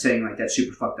anyone that's saying, like, that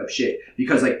super fucked up shit.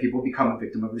 Because, like, people become a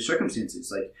victim of their circumstances.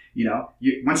 Like, you know,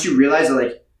 once you realize that,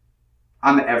 like,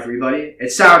 I'm everybody.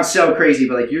 It sounds so crazy,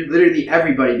 but like you're literally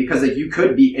everybody because like you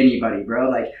could be anybody, bro.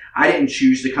 Like I didn't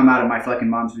choose to come out of my fucking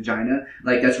mom's vagina.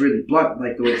 Like that's really blunt,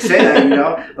 like the way to say that, you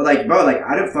know? But like, bro, like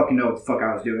I didn't fucking know what the fuck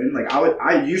I was doing. Like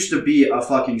I used to be a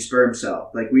fucking sperm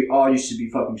cell. Like we all used to be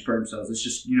fucking sperm cells. Let's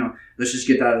just, you know, let's just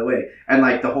get that out of the way. And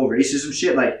like the whole racism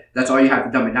shit, like that's all you have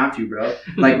to dumb it down to, bro.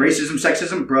 Like racism,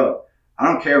 sexism, bro. I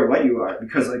don't care what you are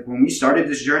because like when we started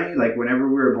this journey, like whenever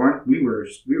we were born, we were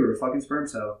a fucking sperm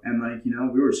cell and like, you know,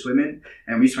 we were swimming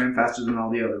and we swam faster than all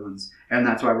the other ones. And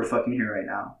that's why we're fucking here right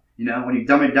now. You know, when you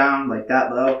dumb it down like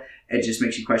that low, it just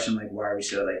makes you question like, why are we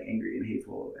so like angry and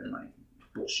hateful and like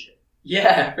bullshit?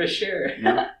 Yeah, for sure. You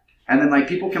know? And then like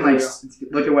people can like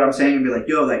look at what I'm saying and be like,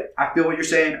 yo, like I feel what you're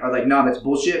saying, or like, no, that's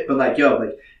bullshit. But like, yo,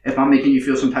 like if I'm making you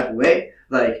feel some type of way,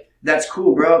 like that's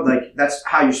cool, bro. Like that's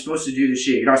how you're supposed to do the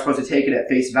shit. You're not supposed to take it at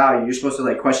face value. You're supposed to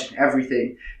like question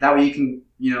everything. That way you can,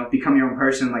 you know, become your own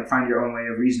person, like find your own way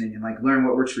of reasoning and like learn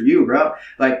what works for you, bro.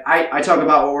 Like I talk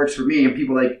about what works for me and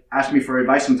people like ask me for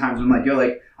advice sometimes. I'm like, yo,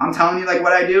 like I'm telling you like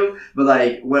what I do, but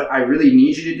like what I really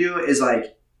need you to do is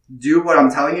like do what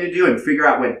I'm telling you to do and figure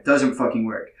out what doesn't fucking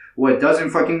work. What doesn't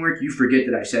fucking work, you forget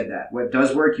that I said that. What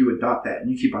does work, you adopt that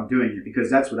and you keep on doing it because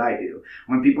that's what I do.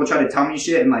 When people try to tell me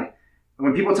shit and like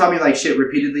when people tell me like shit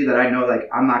repeatedly that I know like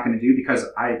I'm not going to do because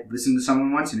I listened to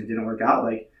someone once and it didn't work out,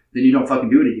 like then you don't fucking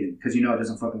do it again because you know it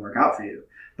doesn't fucking work out for you.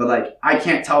 But like I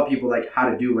can't tell people like how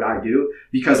to do what I do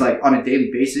because like on a daily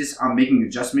basis I'm making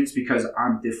adjustments because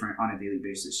I'm different on a daily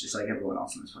basis just like everyone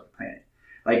else on this fucking planet.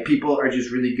 Like people are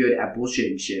just really good at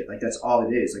bullshitting shit. Like that's all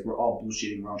it is. Like we're all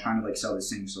bullshitting. We're all trying to like sell this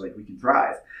thing so like we can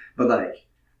thrive. But like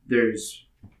there's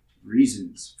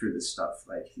reasons for this stuff.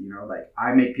 Like, you know, like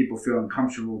I make people feel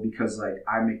uncomfortable because like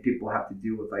I make people have to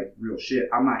deal with like real shit.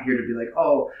 I'm not here to be like,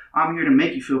 oh, I'm here to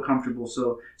make you feel comfortable,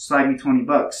 so slide me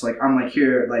 $20. Like I'm like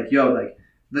here like, yo, like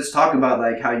let's talk about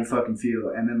like how you fucking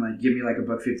feel and then like give me like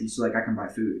 $1.50 so like I can buy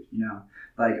food, you know?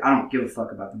 Like I don't give a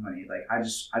fuck about the money. Like I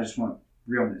just want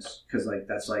realness because like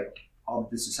that's like all that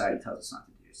this society tells us not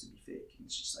to do is to be fake. And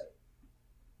it's just like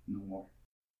no more.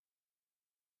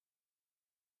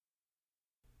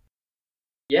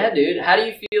 Yeah, dude. How do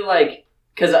you feel like,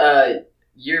 because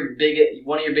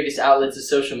one of your biggest outlets is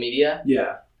social media.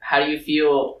 Yeah. How do you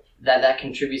feel that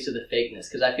contributes to the fakeness?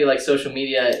 Because I feel like social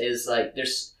media is like,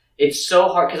 it's so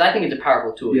hard, because I think it's a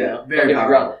powerful tool, yeah, you know? very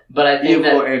powerful. But I think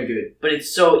evil and good. But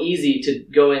it's so easy to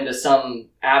go into some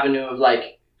avenue of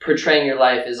like portraying your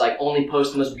life as like only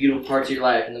post the most beautiful parts of your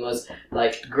life and the most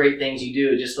like great things you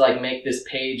do, just to like make this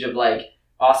page of like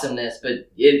awesomeness. But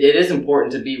it is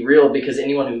important to be real because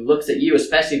anyone who looks at you,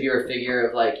 especially if you're a figure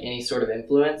of like any sort of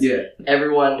influence,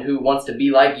 everyone who wants to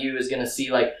be like you is going to see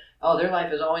like, oh, their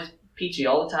life is always peachy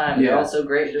all the time. They're all so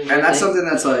great doing and that's things.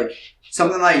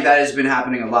 something like that has been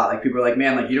happening a lot. Like people are like,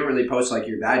 man, like you don't really post like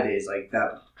your bad days like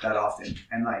that often.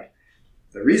 And like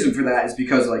the reason for that is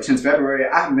because like since February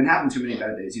I haven't been having too many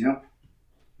bad days, you know?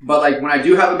 But like when I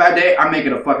do have a bad day, I'm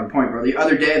making a fucking point, bro. The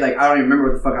other day, like I don't even remember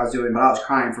what the fuck I was doing, but I was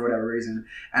crying for whatever reason.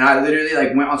 And I literally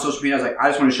like went on social media. I was like, I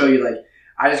just want to show you like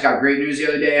I just got great news the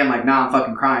other day. I'm like, nah, I'm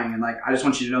fucking crying. And like I just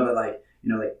want you to know that like,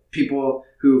 you know, like people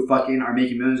who fucking are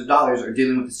making millions of dollars are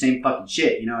dealing with the same fucking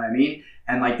shit. You know what I mean?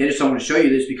 And like they just don't want to show you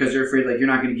this because they're afraid like you're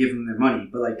not going to give them their money.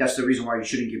 But like that's the reason why you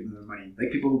shouldn't give them their money.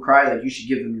 Like people who cry, like you should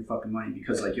give them your fucking money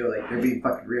because like yo, like they're being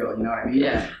fucking real. You know what I mean?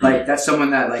 Yeah. Like that's someone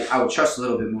that like I would trust a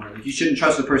little bit more. Like you shouldn't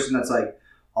trust a person that's like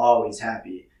always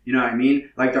happy. You know what I mean?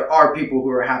 Like there are people who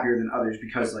are happier than others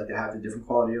because like they have a different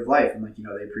quality of life and like, you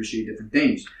know, they appreciate different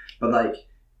things. But like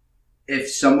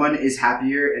if someone is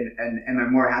happier and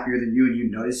they're more happier than you and you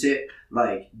notice it,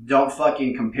 like don't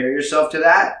fucking compare yourself to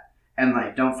that and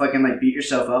like don't fucking like beat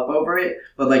yourself up over it.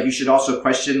 But like you should also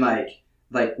question like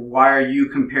why are you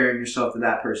comparing yourself to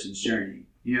that person's journey?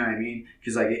 You know what I mean?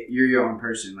 Because like you're your own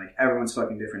person. Like everyone's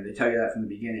fucking different. They tell you that from the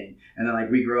beginning, and then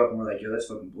like we grow up and we're like, yo, that's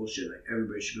fucking bullshit. Like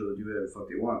everybody should be able to do whatever the fuck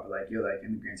they want. But like yo, like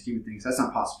in the grand scheme of things, that's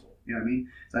not possible. You know what I mean?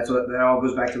 So that's what that all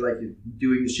goes back to like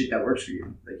doing the shit that works for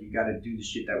you. Like you got to do the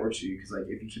shit that works for you. Because like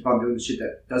if you keep on doing the shit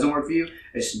that doesn't work for you,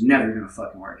 it's never gonna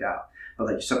fucking work out. But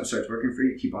like if something starts working for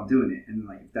you, keep on doing it. And then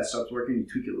like if that stops working, you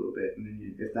tweak it a little bit. And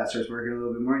then if that starts working a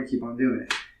little bit more, you keep on doing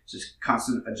it. It's just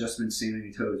constant adjustment, staying on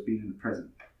your toes, being in the present.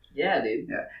 Yeah, dude.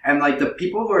 Yeah. And like the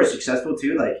people who are successful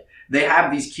too, like they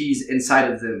have these keys inside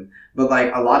of them. But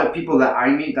like a lot of people that I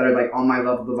meet that are like on my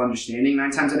level of understanding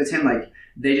 9 times out of 10, like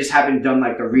they just haven't done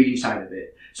like the reading side of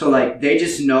it. So like they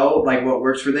just know like what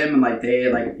works for them and like they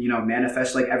like, you know,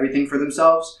 manifest like everything for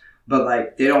themselves. But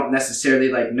like they don't necessarily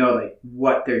like know like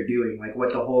what they're doing, like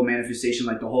what the whole manifestation,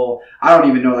 like the whole, I don't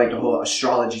even know like the whole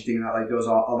astrology thing that like goes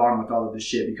along with all of this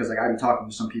shit because like I be talking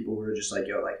to some people who are just like,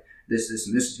 yo, like this,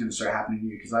 and this is gonna start happening to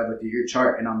you because I looked at your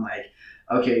chart and I'm like,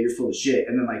 okay, you're full of shit.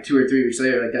 And then like 2 or 3 weeks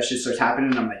later, like that shit starts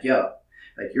happening and I'm like, yo,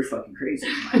 like you're fucking crazy.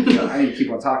 I'm like, yo, I need to keep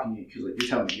on talking to you because like you're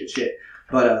telling me good shit.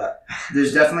 But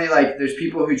there's definitely like there's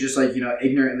people who just like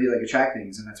ignorantly like attract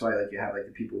things, and that's why like you have like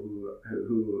the people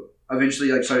who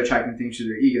eventually like start attracting things to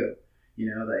their ego.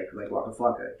 Like Waka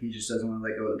Flocka. He just doesn't want to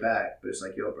let go of the bag, but it's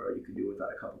like, yo, bro, you could do without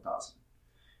a couple thousand.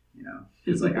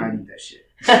 It's like I need that shit.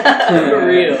 For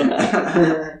real.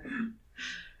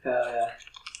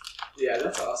 Yeah,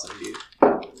 that's awesome, dude.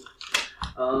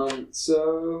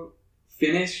 So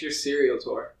finish your cereal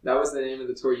tour. That was the name of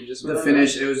the tour you just went on? It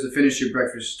was the Finish Your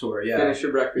Breakfast tour, yeah. Finish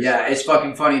Your Breakfast Yeah, tour. it's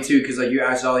fucking funny too, because like you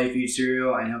ask Ollie if he eats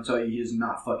cereal, and he'll tell you he does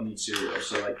not fucking eat cereal.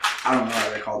 So like, I don't know why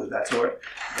they called it that tour.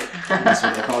 But that's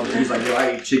what they called it. He's like, yo,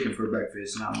 I eat chicken for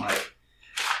breakfast. And I'm like,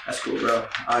 that's cool, bro.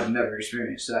 I've never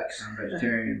experienced that because I'm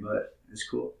vegetarian, but it's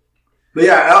cool. But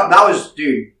yeah, that was,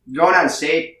 dude, going out of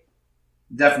state,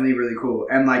 definitely really cool.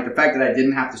 And like the fact that I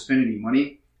didn't have to spend any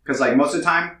money, because like most of the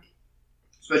time,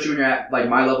 especially when you're at like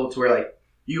my level to where like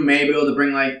you may be able to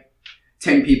bring like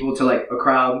 10 people to like a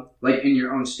crowd like in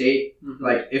your own state,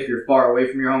 like if you're far away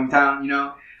from your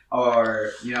hometown,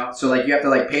 or so like you have to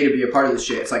like pay to be a part of this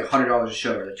shit. It's like $100 a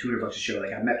show or like $200 a show.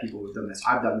 Like I've met people who've done this.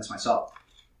 I've done this myself.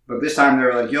 But this time they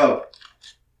were like, yo,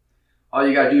 all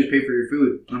you gotta do is pay for your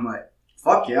food. And I'm like,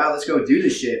 fuck yeah, let's go do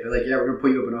this shit. They're like, yeah, we're gonna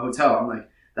put you up in a hotel. I'm like,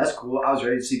 that's cool. I was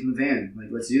ready to sleep in the van. Like,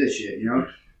 let's do this shit,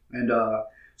 And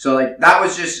so like that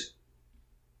was just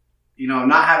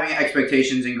not having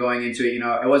expectations and going into it,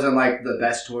 it wasn't like the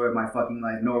best tour of my fucking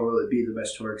life, nor will it be the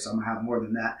best tour because I'm going to have more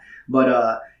than that.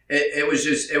 But it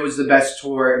was the best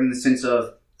tour in the sense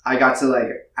of I got to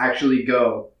like actually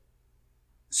go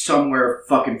somewhere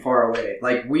fucking far away.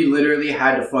 Like we literally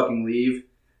had to fucking leave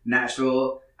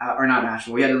Nashville, or not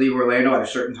Nashville, we had to leave Orlando at a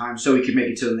certain time so we could make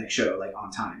it to the next show, like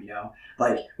on time,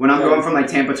 Like when I'm going from like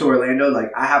Tampa to Orlando,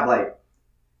 like I have like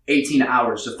 18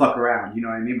 hours to fuck around, you know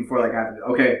what I mean? Before like I have to,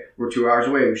 okay, we're 2 hours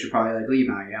away, we should probably like leave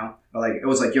now, But like it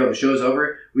was like, yo, the show's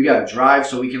over, we gotta drive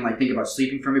so we can like think about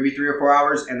sleeping for maybe 3 or 4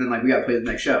 hours, and then like we gotta play the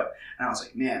next show. And I was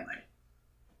like, man, like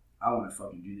I want to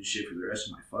fucking do this shit for the rest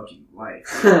of my fucking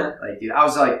life. Like, dude, I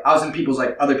was in people's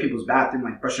like other people's bathroom,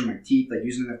 like brushing my teeth, like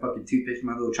using their fucking toothpaste,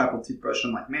 my little tribal toothbrush.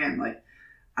 I'm like, man, like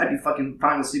I'd be fucking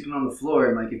fine with sleeping on the floor,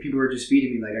 and like if people were just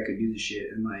feeding me, like I could do this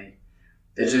shit, and like.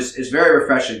 It's very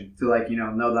refreshing to like,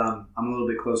 know that I'm a little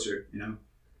bit closer,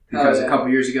 because a couple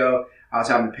years ago I was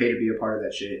having to pay to be a part of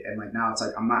that shit. And like now it's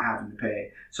like, I'm not having to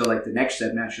pay. So like the next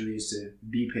step naturally is to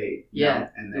be paid.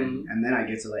 And then I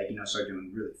get to like, start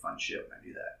doing really fun shit when I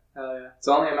do that. Hell yeah. It's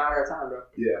only a matter of time, bro.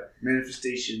 Yeah.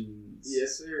 Manifestations.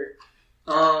 Yes, sir.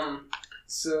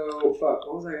 So, fuck,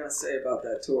 what was I going to say about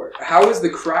that tour? How was the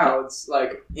crowds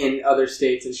like in other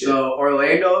states and shit? So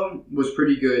Orlando was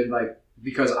pretty good, like,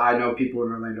 because I know people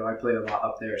in Orlando. I play a lot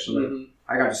up there, so like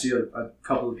I got to see a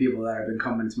couple of people that have been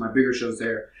coming to my bigger shows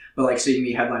there. But like seeing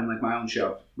me headline like my own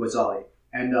show was Ollie,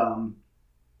 and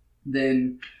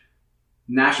then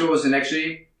Nashville was the next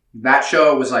city. That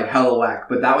show was like hella whack,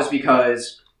 but that was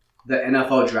because the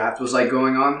NFL draft was like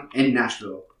going on in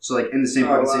Nashville, so like in the same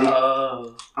fucking city.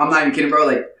 I'm not even kidding, bro.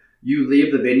 Like you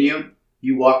leave the venue,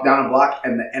 you walk down a block,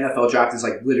 and the NFL draft is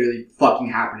like literally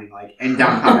fucking happening, like in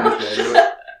downtown Nashville.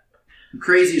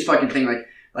 Craziest fucking thing,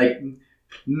 like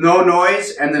no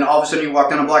noise, and then all of a sudden you walk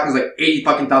down a block and there's like 80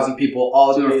 fucking thousand people, all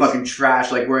of them are fucking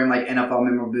trash, like wearing like NFL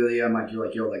memorabilia, and like you're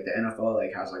like, yo, like the NFL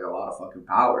like has like a lot of fucking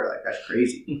power, like that's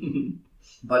crazy.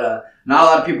 But not a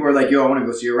lot of people were like, yo, I want to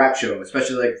go see a rap show,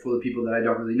 especially like full of people that I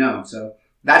don't really know. So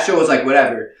that show was like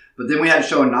whatever. But then we had a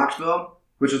show in Knoxville,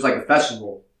 which was like a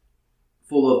festival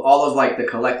full of all of like the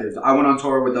collectives. I went on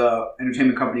tour with a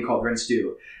entertainment company called Ren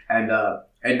Stew, and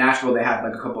in Nashville, they had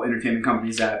like a couple entertainment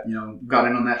companies that, got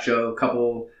in on that show. A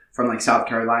couple from like South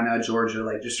Carolina, Georgia,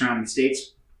 like just surrounding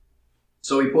states.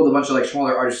 So we pulled a bunch of like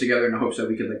smaller artists together in the hopes that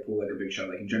we could like pull like a big show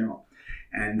like in general.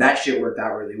 And that shit worked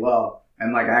out really well.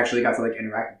 And like I actually got to like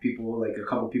interact with people. Like a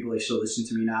couple people like still listen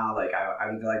to me now. Like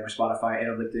I look at like my Spotify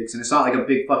analytics, and it's not like a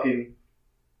big fucking.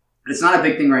 It's not a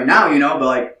big thing right now, but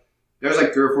like there's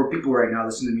like 3 or 4 people right now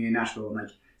listening to me in Nashville, and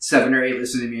like 7 or 8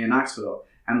 listening to me in Knoxville.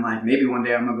 And like maybe one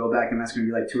day I'm gonna go back and that's gonna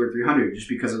be like 200 or 300 just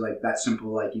because of like that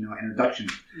simple like introduction.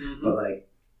 But like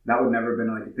that would never have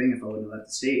been like a thing if I wouldn't have left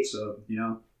the state. So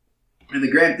in the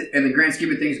grand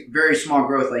scheme of things, very small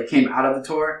growth like came out of the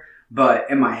tour. But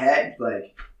in my head,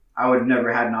 like I would have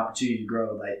never had an opportunity to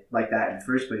grow like that in the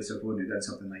first place if I wouldn't have done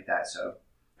something like that. So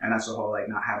and that's the whole like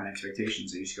not having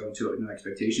expectations. You just go into it with no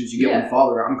expectations. You get one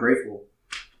follower. I'm grateful.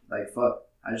 Like fuck.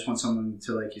 I just want someone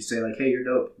to like you say like, hey, you're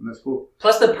dope, and that's cool.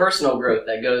 Plus the personal growth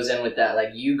that goes in with that, like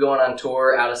you going on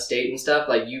tour out of state and stuff,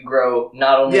 like you grow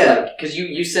not only like because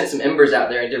you sent some embers out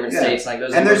there in different states, like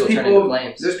those embers will turn into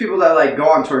flames. There's people that like go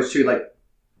on tours too. Like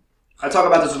I talk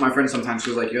about this with my friends sometimes.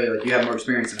 Who's like, yo, like you have more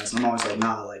experience than us, and I'm always like,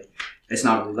 nah, like it's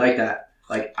not really like that.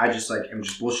 Like I just like am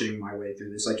just bullshitting my way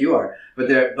through this, like you are. But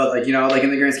like you know, like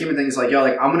in the grand scheme of things, like yo,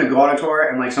 like I'm gonna go on a tour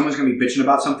and like someone's gonna be bitching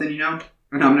about something, you know,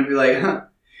 and I'm gonna be like, huh,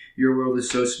 your world is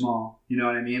so small, you know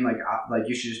what I mean? Like like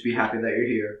you should just be happy that you're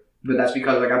here. But that's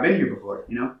because like I've been here before,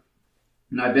 you know,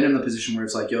 and I've been in the position where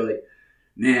it's like, yo, like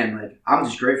man, like I'm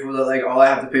just grateful that like all I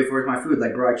have to pay for is my food.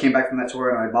 Like bro, I came back from that tour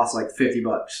and I lost like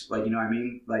 $50, like you know what I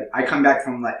mean? Like I come back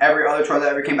from like every other tour that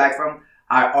I ever came back from.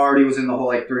 I already was in the whole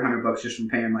like $300 just from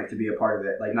paying like to be a part of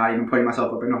it. Like not even putting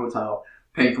myself up in a hotel,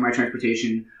 paying for my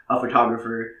transportation, a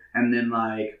photographer, and then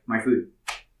like my food.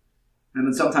 And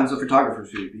then sometimes the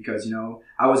photographer's food because, you know,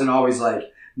 I wasn't always like,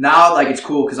 now like it's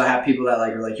cool because I have people that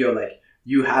like are like, yo, like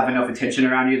you have enough attention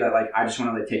around you that like I just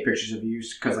want to like take pictures of you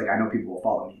because like I know people will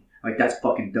follow me. Like that's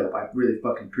fucking dope. I really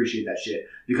fucking appreciate that shit.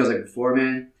 Because like before,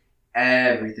 man,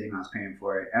 everything I was paying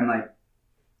for it. And like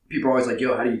people are always like,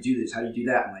 yo, how do you do this? How do you do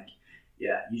that? I'm like,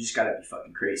 yeah, you just gotta be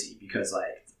fucking crazy because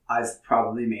like I've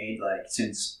probably made like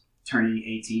since turning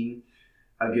 18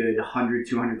 a good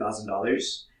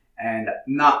 $100,000-$200,000, and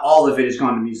not all of it has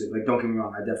gone to music. Like don't get me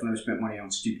wrong, I definitely have spent money on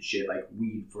stupid shit like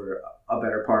weed for a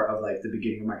better part of like the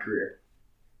beginning of my career.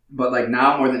 But like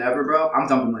now more than ever, bro, I'm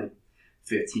dumping like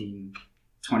 15,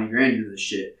 20 grand into this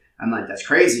shit, and like that's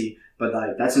crazy. But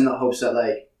like that's in the hopes that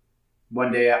like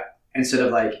one day instead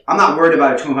of like, I'm not worried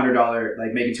about a $200,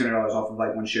 like making $200 off of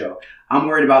like one show. I'm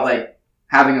worried about like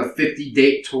having a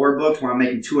 50-date tour booked where I'm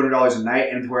making $200 a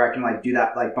night and where I can like do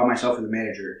that like by myself with a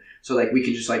manager. So like we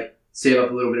can just like save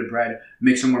up a little bit of bread,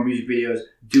 make some more music videos,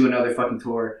 do another fucking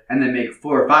tour, and then make $400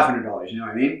 or $500. You know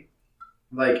what I mean?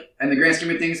 Like in the grand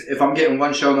scheme of things, if I'm getting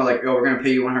one show and they're like, oh, we're gonna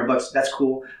pay you $100, that's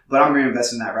cool. But I'm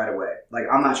reinvesting that right away. Like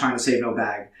I'm not trying to save no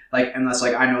bag. Like unless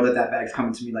like I know that bag's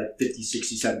coming to me like 50,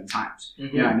 60, 70 times.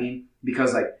 Mm-hmm. You know what I mean?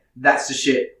 Because like that's the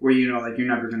shit where you know like you're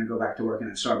never gonna go back to working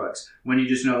at Starbucks when you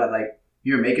just know that like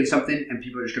you're making something and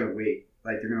people are just gonna wait.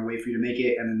 Like they're gonna wait for you to make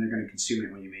it and then they're gonna consume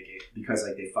it when you make it because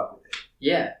like they fuck with it.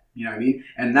 Yeah. You know what I mean?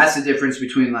 And that's the difference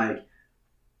between like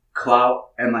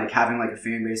clout and like having like a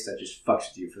fan base that just fucks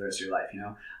with you for the rest of your life, you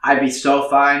know? I'd be so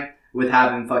fine with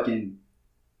having fucking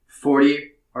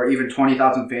 40 or even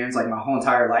 20,000 fans like my whole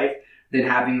entire life than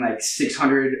having like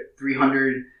 600,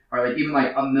 300, or like even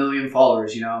like 1 million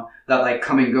followers, you know, that like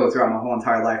come and go throughout my whole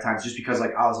entire lifetime just because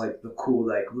like I was like the cool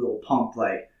like little pump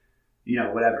like, you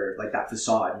know, whatever, like that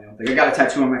facade, you know. Like I got a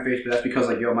tattoo on my face, but that's because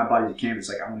like, yo, my body's a canvas,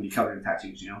 like I'm gonna be covered in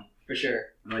tattoos, you know? For sure.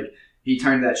 Like he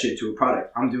turned that shit into a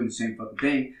product. I'm doing the same fucking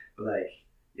thing, but like,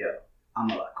 yo, I'm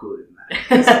a lot cooler than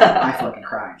that. I fucking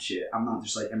cry and shit. I'm not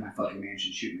just like in my fucking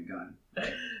mansion shooting a gun.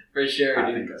 For sure, I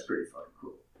dude. think that's pretty fucking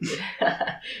cool.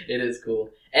 It is cool.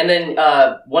 And then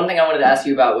one thing I wanted to ask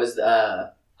you about was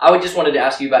I would just wanted to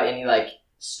ask you about any like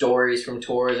stories from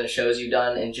tours and shows you've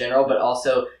done in general, but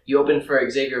also you opened for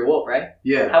Xavier Wolf, right?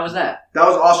 Yeah. How was that? That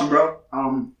was awesome,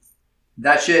 bro.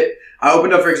 That shit, I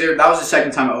opened up for Xavier. That was the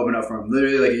second time I opened up for him.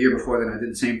 Literally like a year before then I did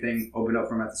the same thing, opened up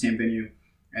for him at the same venue.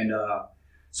 And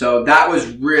so that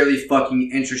was really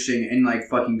fucking interesting and like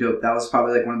fucking dope. That was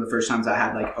probably like one of the first times I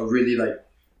had like a really like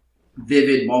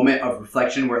vivid moment of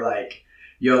reflection where like,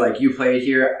 yo, like you played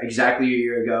here exactly a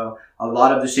year ago. A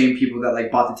lot of the same people that like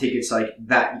bought the tickets like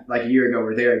that like a year ago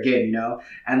were there again, you know?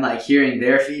 And like hearing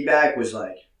their feedback was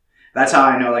like, that's how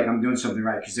I know like I'm doing something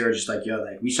right, because they were just like, yo,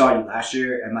 like we saw you last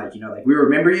year and like, you know, like we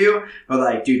remember you, but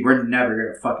like, dude, we're never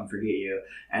gonna fucking forget you.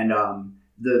 And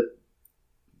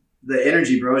the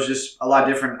energy, bro, is just a lot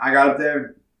different. I got up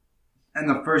there and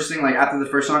the first thing, like after the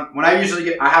first song, when I usually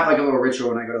get, I have like a little ritual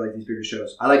when I go to like these bigger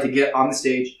shows. I like to get on the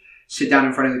stage, sit down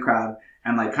in front of the crowd,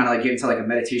 and like kind of like get into like a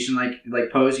meditation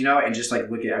like pose, you know, and just like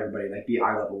look at everybody, like be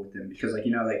eye level with them, because like,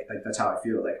 you know, like that's how I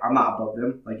feel. Like I'm not above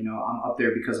them, like, you know, I'm up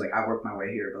there because like I worked my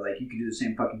way here, but like you can do the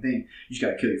same fucking thing. You just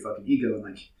gotta kill your fucking ego and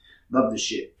like love this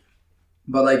shit.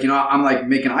 But like, you know, I'm like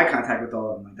making eye contact with all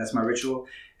of them, like that's my ritual.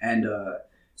 And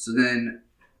so then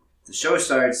the show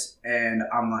starts and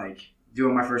I'm like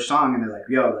doing my first song and they're like,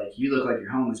 yo, like you look like you're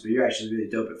homeless, but you're actually really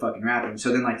dope at fucking rapping.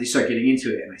 So then like they start getting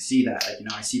into it and I see that, like, you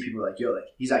know, I see people like, yo, like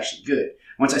he's actually good.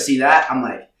 Once I see that, I'm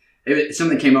like,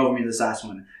 something came over me this last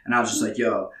one and I was just like,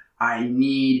 yo, I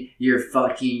need your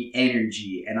fucking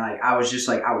energy. And like I was just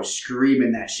like, I was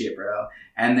screaming that shit, bro.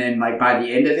 And then like by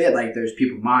the end of it, like there's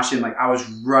people moshing, like I was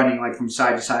running like from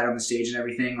side to side on the stage and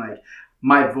everything. Like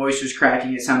my voice was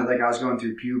cracking. It sounded like I was going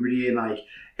through puberty, and like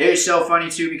it was so funny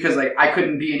too because like I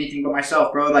couldn't be anything but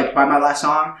myself, bro. Like by my last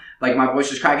song, like my voice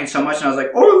was cracking so much, and I was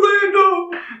like,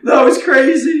 Orlando, that was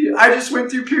crazy. I just went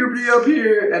through puberty up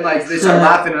here, and like they start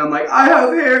laughing, and I'm like, I have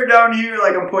hair down here,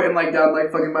 like I'm pointing like down,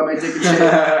 like fucking by my dick and shit,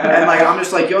 and like I'm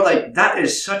just like, yo, like that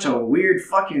is such a weird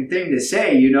fucking thing to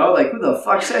say, you know? Like who the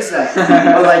fuck says that?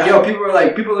 But like, yo, people are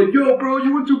like, yo, bro,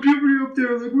 you went through puberty up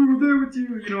there, like we were there with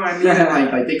you, you know what I mean?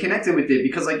 And like they connected with it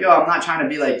because like, yo, I'm not trying to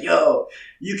be like, yo,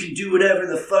 you can do whatever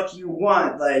the fuck you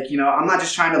want. Like, you know, I'm not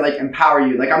just trying to like empower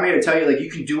you. Like, I'm here to tell you, like, you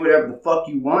can do whatever the fuck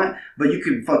you want, but you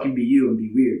can fucking be you and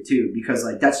be weird too, because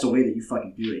like that's the way that you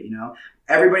fucking do it, you know?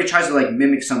 Everybody tries to like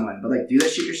mimic someone, but like do that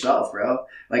shit yourself, bro.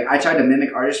 Like I tried to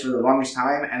mimic artists for the longest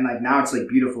time, and like now it's like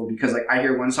beautiful because like I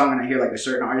hear one song and I hear like a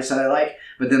certain artist that I like,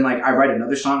 but then like I write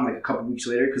another song like a couple weeks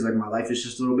later because like my life is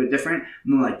just a little bit different,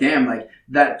 and I'm like, damn, like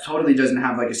that totally doesn't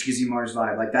have like a Skizzy Mars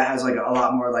vibe. Like that has like a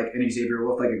lot more like an Xavier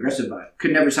Wolf like aggressive vibe.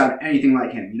 Could never sound anything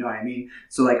like him, you know what I mean?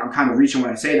 So like I'm kind of reaching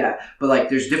when I say that, but like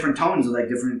there's different tones of like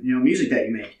different, you know, music that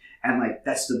you make. And, like,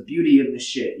 that's the beauty of this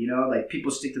shit, you know? Like, people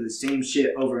stick to the same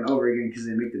shit over and over again because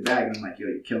they make the bag. And I'm like, yo,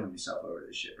 you're killing yourself over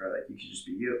this shit, bro. Like, you could just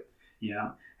be you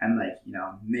know? And, like, you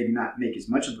know, maybe not make as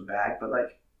much of a bag, but,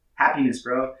 like, happiness,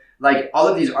 bro. Like, all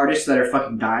of these artists that are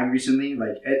fucking dying recently,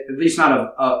 like, at least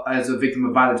not as a victim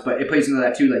of violence, but it plays into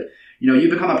that, too. Like, you know,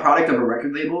 you become a product of a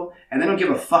record label, and they don't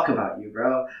give a fuck about you,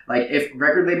 bro. Like, if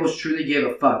record labels truly gave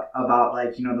a fuck about,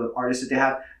 like, you know, the artists that they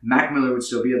have, Mac Miller would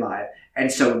still be alive,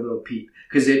 and so would Lil Peep.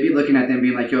 Because they'd be looking at them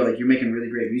being like, yo, like, you're making really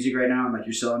great music right now, and, like,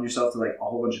 you're selling yourself to, like, a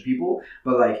whole bunch of people,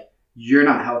 but, like, you're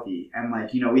not healthy. And,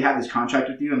 like, you know, we have this contract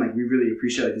with you, and, like, we really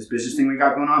appreciate, like, this business thing we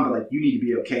got going on, but, like, you need to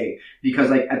be okay. Because,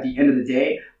 like, at the end of the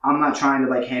day, I'm not trying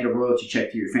to, like, hand a royalty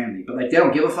check to your family. But, like, they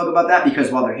don't give a fuck about that because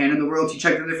while they're handing the royalty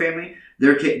check to their family,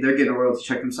 they're getting a royalty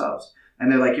check themselves. And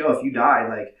they're like, yo, if you die,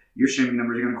 like, your streaming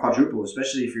numbers are going to quadruple,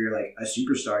 especially if you're, like, a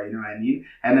superstar, you know what I mean?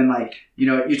 And then, like, you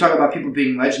know, you talk about people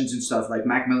being legends and stuff, like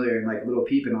Mac Miller and, like, Lil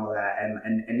Peep and all that,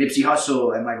 and Nipsey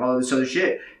Hussle and, like, all this other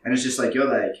shit. And it's just like, yo,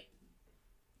 like,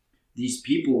 these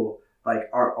people, like,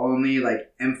 are only,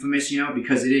 like, infamous, you know,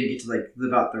 because they didn't get to, like,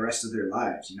 live out the rest of their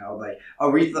lives, you know? Like,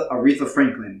 Aretha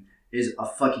Franklin is a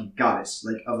fucking goddess,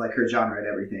 like, of, like, her genre and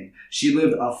everything. She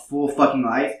lived a full fucking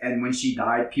life, and when she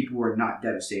died, people were not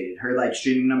devastated. Her, like,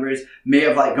 streaming numbers may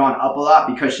have, like, gone up a lot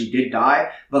because she did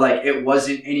die, but, like, it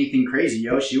wasn't anything crazy,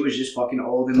 yo. She was just fucking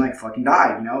old and, like, fucking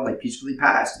died, you know, like, peacefully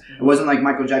passed. It wasn't like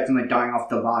Michael Jackson, like, dying off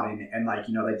the lot and like,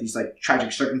 you know, like, these, like,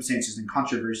 tragic circumstances and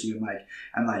controversy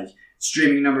and, like,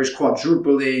 streaming numbers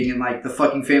quadrupling and, like, the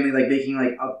fucking family, like, making,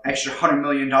 like, an extra $100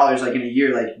 million, like, in a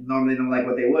year, like, normally than, like,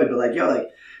 what they would, but, like, yo, like,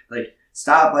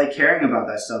 stop, like, caring about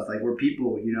that stuff. Like, we're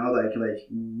people, you know? Like,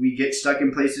 we get stuck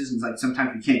in places and, like,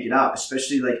 sometimes we can't get out.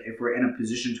 Especially, like, if we're in a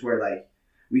position to where, like,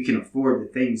 we can afford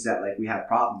the things that, like, we have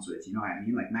problems with. You know what I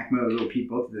mean? Like, Mac Miller, Lil Peep,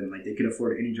 both of them, like, they could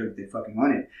afford any drug they fucking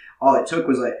wanted. All it took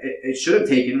was, like, it should have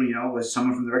taken, you know, was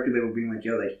someone from the record label being like,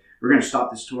 yo, like, we're going to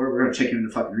stop this tour. We're going to check you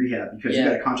into fucking rehab because you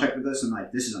got a contract with us and,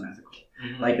 like, this is unethical.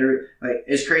 Mm-hmm. Like, they're, like,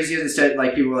 as crazy as it said,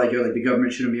 like, people were like, yo, like, the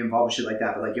government shouldn't be involved with shit like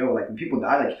that. But, like, yo, like, when people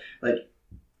die, like,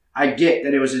 I get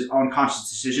that it was his own conscious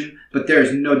decision, but there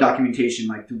is no documentation,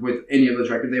 like, with any of those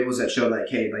record labels that show, like,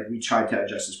 hey, like, we tried to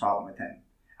address this problem with him.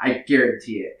 I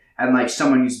guarantee it. And, like,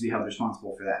 someone needs to be held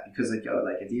responsible for that because, like, yo,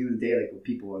 like, at the end of the day, like, with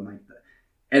people and, like,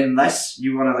 unless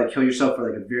you want to, like, kill yourself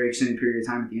for, like, a very extended period of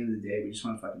time, at the end of the day, we just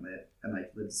want to fucking live and, like,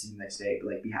 live to see the next day,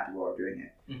 but, like, be happy while we're doing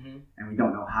it. Mm-hmm. And we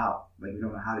don't know how. Like, we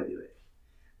don't know how to do it.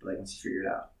 But, like, once you figure it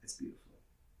out, it's beautiful.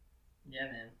 Yeah,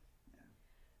 man.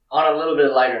 On a little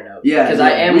bit lighter note, yeah, because I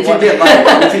am. We can get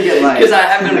light. Because I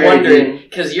have been wondering,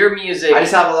 because your music. I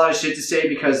just have a lot of shit to say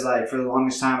because, like, for the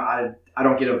longest time, I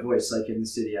don't get a voice, like, in the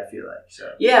city. I feel like so.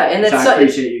 Yeah, and so I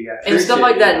appreciate you guys. And stuff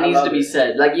like that needs to be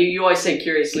said. Like you always say,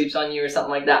 Curate sleeps on you or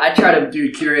something like that. I try to.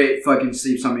 Dude, Curate fucking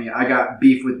sleeps on me. I got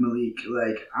beef with Malik.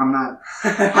 Like, I'm not.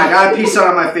 I got a piece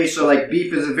on my face, so, like,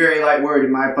 beef is a very light word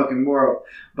in my fucking world.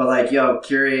 But, like, yo,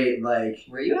 Curate, like.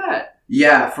 Where you at?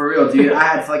 Yeah, for real, dude. I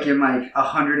had fucking, like,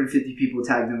 150 people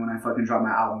tagged in when I fucking dropped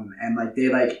my album. And, like, they,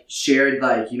 like, shared,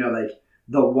 like, you know, like,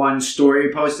 the one story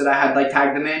post that I had, like,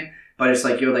 tagged them in. But it's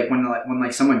like, yo, like,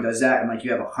 when someone does that and, like,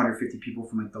 you have 150 people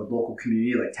from, like, the local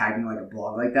community, like, tagging, like, a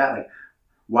blog like that, like,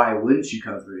 why wouldn't you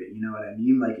cover it? You know what I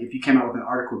mean? Like, if you came out with an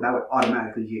article, that would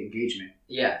automatically get engagement.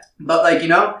 Yeah. But, like, you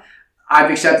know,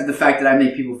 I've accepted the fact that I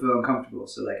make people feel uncomfortable.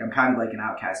 So, like, I'm kind of, like, an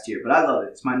outcast here. But I love it.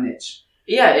 It's my niche.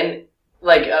 Yeah, and...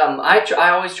 Like,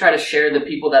 I always try to share the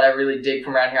people that I really dig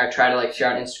from around here. I try to, like,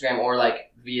 share on Instagram or,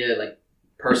 like, via, like,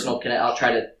 personal connect. I'll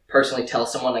try to personally tell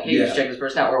someone, like, hey, you should check this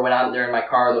person out. Or when I'm there in my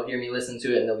car, they'll hear me listen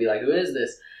to it and they'll be like, who is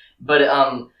this? But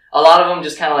a lot of them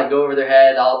just kind of like go over their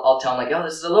head. I'll tell them like, oh,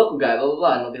 this is a local guy, blah, blah,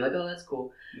 blah. And they'll be like, oh, that's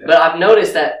cool. Yeah. But I've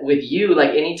noticed that with you,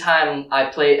 like anytime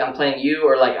I'm playing you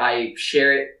or like I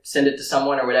share it, send it to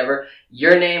someone or whatever,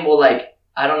 your name will like,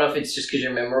 I don't know if it's just because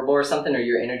you're memorable or something or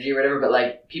your energy or whatever, but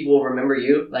like people will remember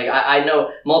you. Like I know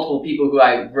multiple people who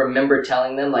I remember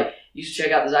telling them like, you should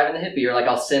check out this Ivan the Hippie, or like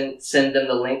I'll send them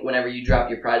the link whenever you drop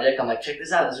your project. I'm like, check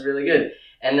this out, this is really good.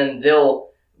 And then they'll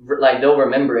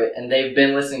remember it and they've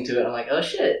been listening to it. I'm like, oh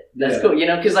shit, that's cool. You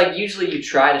know, because like usually you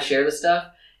try to share the stuff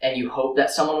and you hope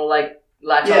that someone will like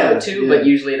latch on to it too, but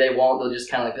usually they won't. They'll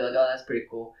just kind of like be like, oh, that's pretty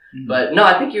cool. Mm-hmm. But no,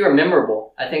 I think you're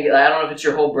memorable. I think, I don't know if it's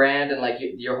your whole brand and like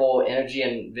your whole energy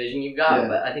and vision you've got,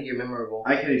 but I think you're memorable.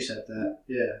 I can accept that.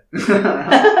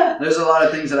 Yeah. There's a lot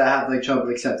of things that I have like trouble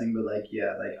accepting, but like,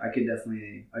 yeah, like I could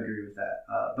definitely agree with that.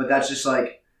 But that's just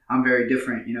like, I'm very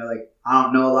different, you know, like I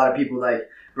don't know a lot of people like,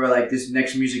 bro, like this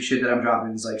next music shit that I'm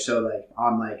dropping is like so like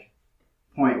on like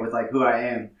point with like who I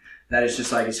am, that it's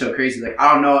just like, it's so crazy. Like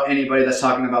I don't know anybody that's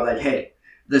talking about like, hey,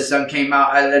 the sun came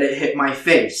out, I let it hit my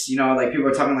face. You know, like people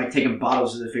are talking like taking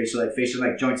bottles to the face or like facial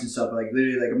like joints and stuff. But, like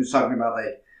literally, like I'm just talking about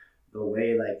like the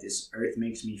way like this earth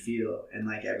makes me feel and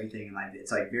like everything. And like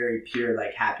it's like very pure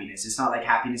like happiness. It's not like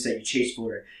happiness that you chase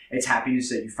for. It's happiness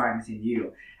that you find within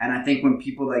you. And I think when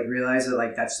people like realize that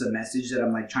like that's the message that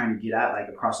I'm like trying to get at like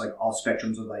across like all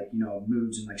spectrums of like, you know,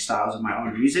 moods and like styles of my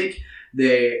own music,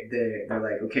 they're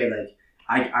like, okay, like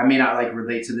I may not like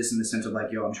relate to this in the sense of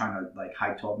like, yo, I'm trying to like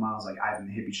hike 12 miles, like Ivan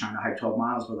the Hippie's trying to hike 12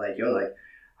 miles, but like, yo, like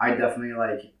I definitely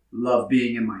like love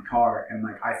being in my car and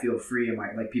like I feel free and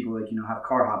like people like, you know, have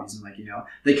car hobbies and like, you know,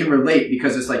 they can relate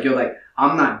because it's like, yo, like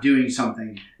I'm not doing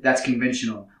something that's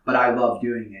conventional, but I love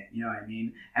doing it, you know what I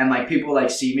mean? And like people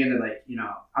like see me and they're like, you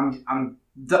know,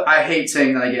 I hate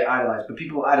saying that I get idolized, but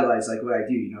people idolize like what I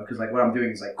do, you know, because like what I'm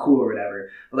doing is like cool or whatever,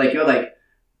 but like, yo, like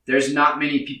there's not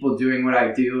many people doing what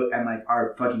I do and like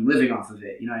are fucking living off of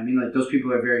it. You know what I mean? Like those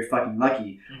people are very fucking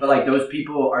lucky. But like those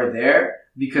people are there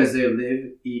because they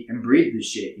live, eat, and breathe this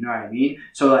shit. You know what I mean?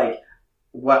 So like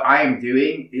what I am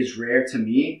doing is rare to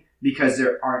me because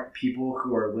there aren't people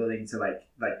who are willing to like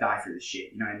die for this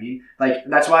shit. You know what I mean? Like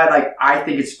that's why like I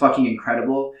think it's fucking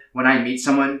incredible when I meet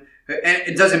someone, and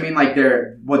it doesn't mean like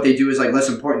what they do is like less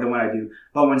important than what I do.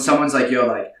 But when someone's like, yo,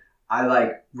 like I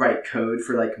like write code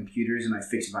for like computers and I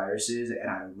fix viruses and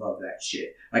I love that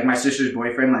shit. Like my sister's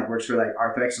boyfriend like works for like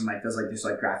Arthex and like does like this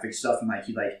like graphic stuff and like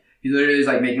he literally is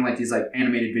like making like these like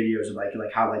animated videos of like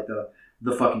how like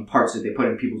the fucking parts that they put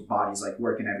in people's bodies like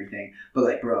work and everything. But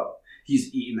like bro,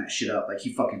 he's eating that shit up. Like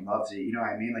he fucking loves it. You know what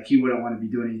I mean? Like he wouldn't want to be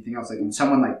doing anything else. Like when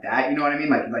someone like that, you know what I mean?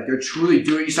 Like they're truly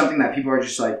doing something that people are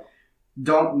just like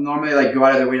don't normally like go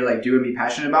out of their way to like do and be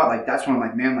passionate about. Like that's when I'm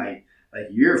like, man, like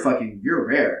you're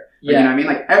rare. Like, you know what I mean?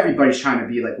 Like everybody's trying to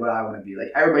be like what I want to be. Like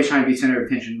everybody's trying to be center of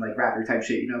attention, like rapper type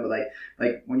shit, you know. But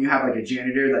like when you have like a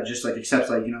janitor that just like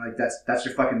accepts like, you know, like that's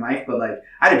your fucking life. But like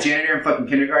I had a janitor in fucking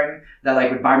kindergarten that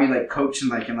like would buy me like Cokes and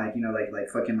like you know like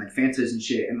fucking like Fantas and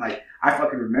shit. And like I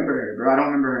fucking remember her, bro. I don't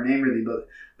remember her name really,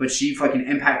 but she fucking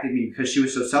impacted me because she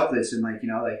was so selfless and like, you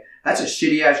know, like that's a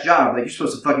shitty ass job. Like you're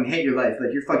supposed to fucking hate your life.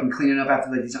 Like you're fucking cleaning up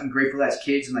after like these ungrateful ass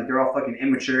kids and like they're all fucking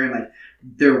immature and like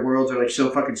their worlds are like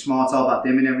so fucking small. It's all about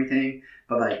them and everything.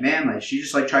 But like, man, like she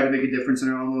just like tried to make a difference in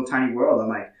her own little tiny world. I'm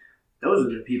like, those are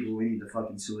the people we need to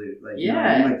fucking salute. Like, you know what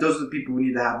I mean? Like those are the people we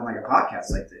need to have on like a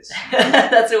podcast like this.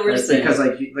 That's what we're saying. Because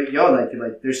like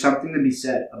there's something to be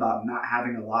said about not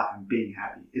having a lot and being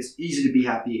happy. It's easy to be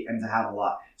happy and to have a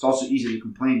lot. It's also easy to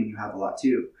complain when you have a lot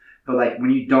too. But like when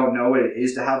you don't know what it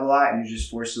is to have a lot and you're just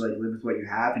forced to like live with what you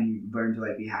have and you learn to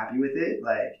like be happy with it,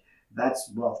 like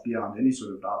that's wealth beyond any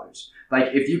sort of dollars. Like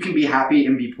if you can be happy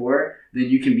and be poor, then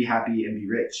you can be happy and be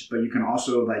rich. But you can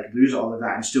also like lose all of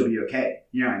that and still be okay.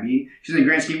 You know what I mean? Because in the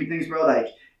grand scheme of things, bro, like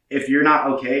if you're not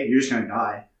okay, you're just gonna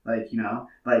die. Like, you know,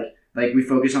 like we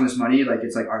focus on this money, like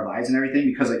it's like our lives and everything,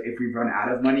 because like if we run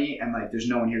out of money and like there's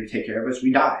no one here to take care of us,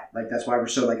 we die. Like that's why we're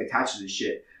so like attached to this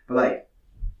shit. But like,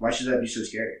 why should that be so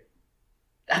scary?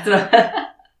 That's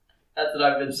what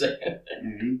I've been saying. You know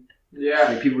what I mean? Yeah,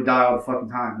 like people die all the fucking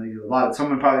time. Like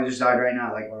someone probably just died right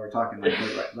now. Like while we're talking,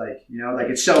 like you know, like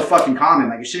it's so fucking common.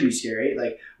 Like it shouldn't be scary.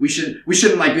 Like we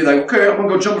shouldn't like be like, okay, I'm gonna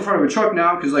go jump in front of a truck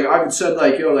now because like Ivan said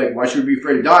like, yo, like why should we be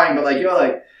afraid of dying? But like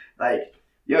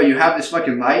yo, you have this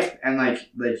fucking life and like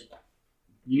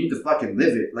you need to fucking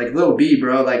live it. Like Lil B,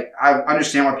 bro. Like I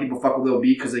understand why people fuck with Lil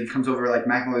B because like, he comes over like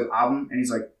Mac Miller's album and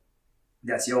he's like,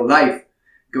 that's your life,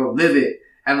 go live it.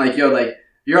 And like yo, like.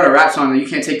 You're on a rap song and you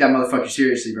can't take that motherfucker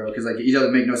seriously, bro. Because, like, it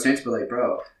doesn't make no sense. But, like,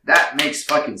 bro, that makes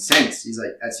fucking sense. He's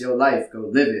like, that's your life. Go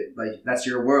live it. Like, that's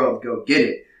your world. Go get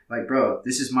it. Like, bro,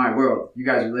 this is my world. You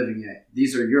guys are living in it.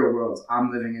 These are your worlds.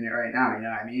 I'm living in it right now. You know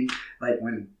what I mean? Like,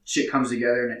 when shit comes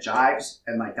together and it jives,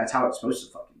 and, like, that's how it's supposed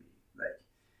to fucking be. Like,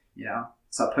 you know?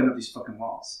 Stop putting up these fucking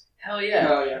walls. Hell yeah.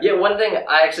 Oh, yeah. Yeah, one thing,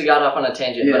 I actually got off on a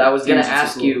tangent, Yeah, but I was going to tangents are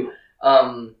ask cool.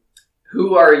 you,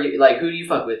 who are you, like, who do you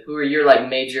fuck with? Who are your, like,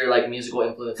 major, like, musical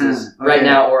influences Okay. right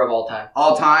now or of all time?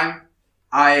 All time,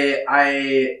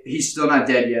 he's still not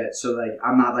dead yet, so, like,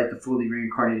 I'm not, like, the fully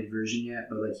reincarnated version yet,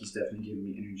 but, like, he's definitely giving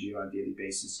me energy on a daily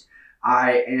basis.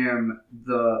 I am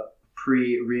the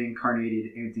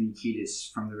pre-reincarnated Anthony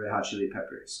Kiedis from the Red Hot Chili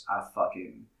Peppers.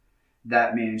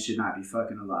 That man should not be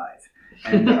fucking alive.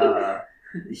 And,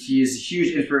 he is a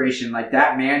huge inspiration. Like,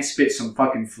 that man spit some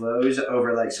fucking flows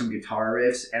over, like, some guitar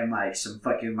riffs and, like, some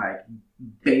fucking, like,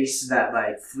 bass that,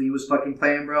 like, Flea was fucking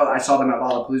playing, bro. I saw them at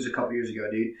Lollapalooza a couple years ago,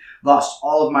 dude. Lost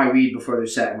all of my weed before their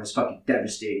set and was fucking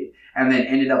devastated. And then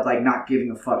ended up, like, not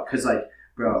giving a fuck. Because, like,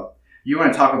 bro, you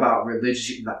want to talk about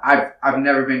religious... I've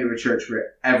never been to a church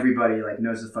where everybody, like,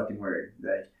 knows the fucking word.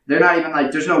 Like, they're not even,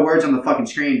 like, there's no words on the fucking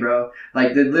screen, bro.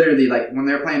 Like, they literally, like, when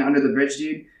they're playing Under the Bridge,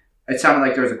 dude, it sounded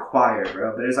like there was a choir,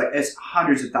 bro. But it's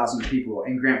hundreds of thousands of people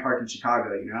in Grant Park in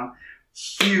Chicago, you know?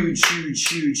 Huge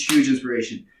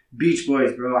inspiration. Beach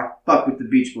Boys, bro. I fuck with the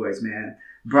Beach Boys, man.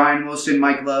 Brian Wilson,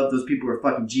 Mike Love, those people are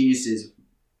fucking geniuses.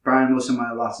 Brian Wilson might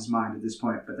have lost his mind at this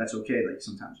point, but that's okay. Like,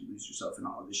 sometimes you lose yourself in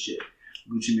all of this shit.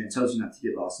 Gucci Man tells you not to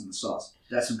get lost in the sauce.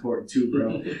 That's important too,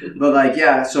 bro. But, like,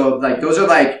 yeah, so, like, those are,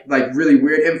 like really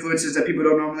weird influences that people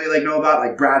don't normally, like, know about.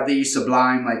 Like, Bradley,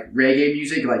 Sublime, like, reggae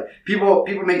music. Like, people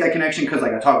make that connection because,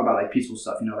 like, I talk about, like, peaceful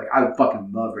stuff, you know? Like, I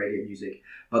fucking love reggae music.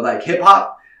 But, like,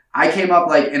 hip-hop, I came up,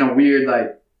 like, in a weird,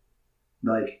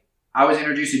 like, I was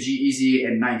introduced to G-Eazy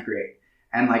in 9th grade.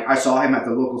 And, like, I saw him at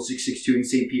the local 662 in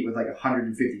St. Pete with, like,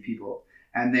 150 people.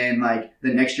 And then, like,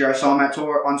 the next year I saw him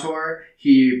on tour,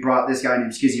 he brought this guy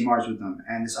named Skizzy Mars with him.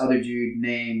 And this other dude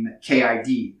named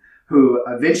K.I.D., who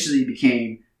eventually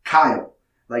became Kyle.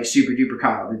 Like, Super Duper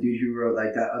Kyle. The dude who wrote,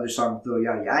 like, that other song with Lil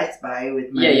Yachty. I spy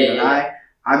with my eye.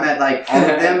 I met, like, all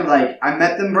of them. Like, I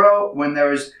met them, bro, when there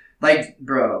was, like,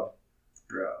 bro.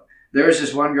 There was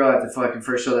this one girl at the fucking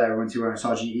first show that I went to when I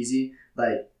saw G-Eazy.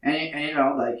 Like, and you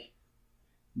know, like,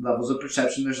 levels of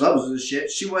perception, there's levels of this shit.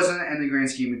 She wasn't, in the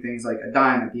grand scheme of things, like, a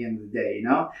dime at the end of the day, you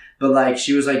know? But, like,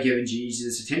 she was, like, giving G-Eazy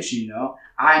this attention, you know?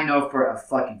 I know for a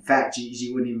fucking fact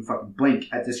G-Eazy wouldn't even fucking blink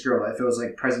at this girl if it was,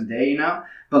 like, present day, you know?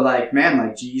 But, like, man,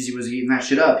 like, G-Eazy was eating that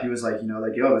shit up. He was like, you know,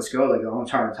 like, yo, let's go. Like, I'm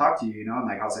trying to talk to you, you know? And,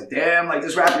 like, I was like, damn, like,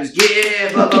 this rapper's getting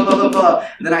it, blah, blah, blah, blah, blah.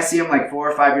 And then I see him, like,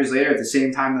 4 or 5 years later at the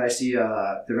same time that I see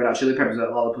the Red Hot Chili Peppers at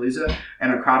Lollapalooza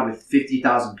and a crowd with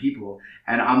 50,000 people.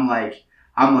 And I'm like,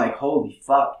 holy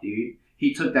fuck, dude.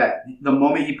 He took that, the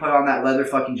moment he put on that leather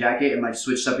fucking jacket and, like,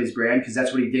 switched up his brand, because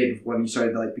that's what he did when he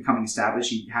started, like, becoming established.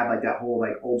 He had, like, that whole,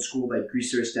 like, old school, like,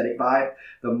 greaser aesthetic vibe.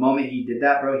 The moment he did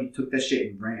that, bro, he took that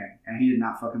shit and ran. And he did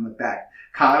not fucking look back.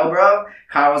 Kyle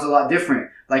was a lot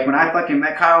different. Like, when I fucking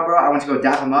met Kyle, bro, I went to go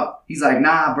dap him up. He's like,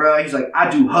 nah, bro. He's like, I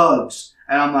do hugs.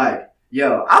 And I'm like,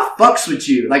 yo, I fucks with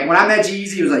you. Like, when I met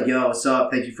G-Eazy, he was like, yo, what's up?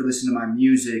 Thank you for listening to my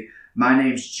music. My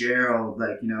name's Gerald,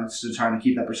 like, you know, still trying to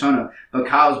keep that persona. But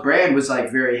Kyle's brand was,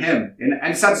 like, very him. And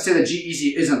it's not to say that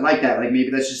G-Eazy isn't like that. Like, maybe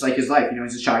that's just, like, his life. You know,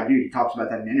 he's a shy dude. He talks about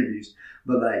that in interviews.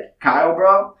 But, like, Kyle,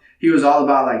 bro, he was all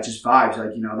about, like, just vibes.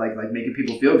 Like, you know, like making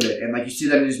people feel good. And, like, you see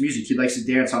that in his music. He likes to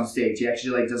dance on stage. He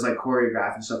actually, like, does, like,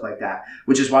 choreograph and stuff like that.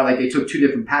 Which is why, like, they took 2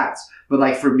 different paths. But,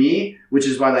 like, for me, which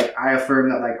is why, like, I affirm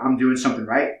that, like, I'm doing something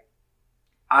right.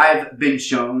 I've been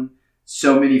shown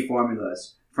so many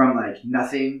formulas from, like,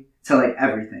 nothing to, like,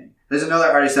 everything. There's another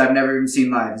artist that I've never even seen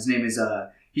live. His name is,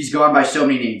 he's gone by so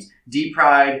many names. D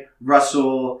Pride,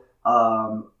 Russell,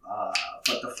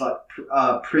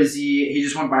 Prizzy. He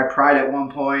just went by Pride at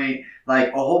one point. Like,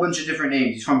 a whole bunch of different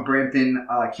names. He's from Brampton,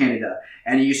 Canada.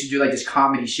 And he used to do, like, this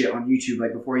comedy shit on YouTube,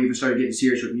 like, before he even started getting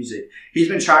serious with music. He's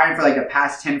been trying for, like, the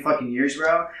past 10 fucking years,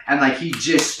 bro. And, like, he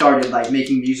just started, like,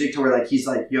 making music to where, like, he's,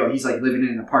 like, yo, he's, like, living in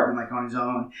an apartment, like, on his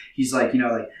own. He's, like, you know,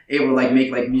 like, able to, like,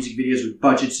 make, like, music videos with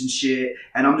budgets and shit.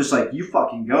 And I'm just like, you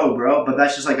fucking go, bro. But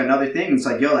that's just, like, another thing. It's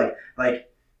like, yo, like,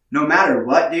 no matter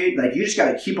what, dude, like, you just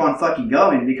gotta keep on fucking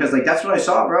going. Because, like, that's what I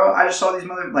saw, bro. I just saw these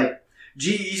like,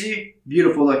 G-Eazy,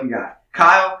 beautiful looking guy.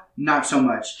 Kyle, not so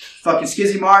much. Fucking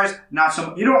Skizzy Mars, not so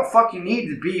much. You don't fucking need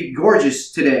to be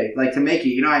gorgeous today, like, to make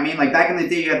it. You know what I mean? Like, back in the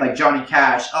day, you had, like, Johnny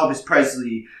Cash, Elvis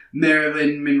Presley,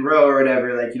 Marilyn Monroe or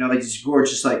whatever. Like, you know, like, just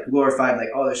gorgeous, like, glorified, like,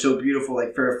 oh, they're so beautiful.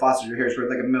 Like, Farrah Fawcett, her hair's worth,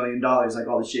 like, $1 million. Like,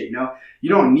 all this shit, you know? You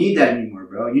don't need that anymore,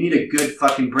 bro. You need a good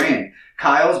fucking brand.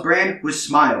 Kyle's brand was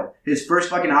Smile. His first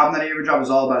fucking album that he ever dropped was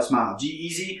all about Smile.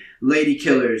 G-Eazy, Lady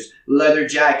Killers, leather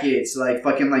jackets, like,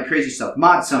 fucking, like, crazy stuff.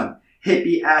 Mod Sun.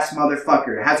 hippie ass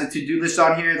motherfucker. Has a to-do list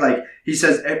on here. Like, he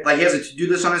says, like, he has a to-do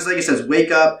list on his leg. It says,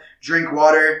 wake up, drink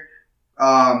water,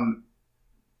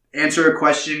 answer a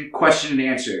question and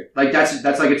answer. Like, that's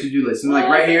like a to-do list. And like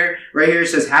right here it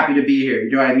says happy to be here.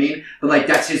 You know what I mean? But like,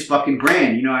 that's his fucking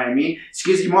brand. You know what I mean?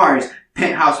 Skizzy Mars,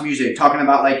 penthouse music, talking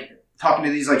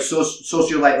to these like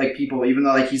socialite like people, even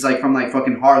though like he's like from like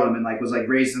fucking Harlem and like was like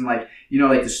raised in like, you know,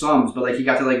 like the slums, but like he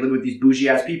got to like live with these bougie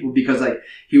ass people because like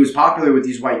he was popular with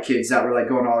these white kids that were like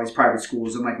going to all these private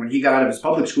schools. And like when he got out of his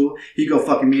public school, he'd go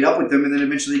fucking meet up with them, and then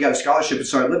eventually he got a scholarship and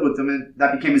started living with them, and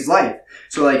that became his life.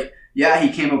 So like, yeah,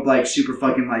 he came up like super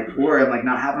fucking like poor and like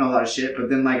not having a lot of shit, but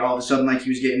then like all of a sudden like he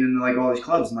was getting into like all these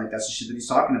clubs, and like that's the shit that he's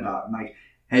talking about. And like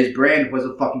his brand was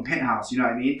a fucking penthouse. You know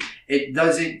what I mean? It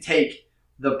doesn't take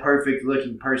the perfect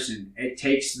looking person. It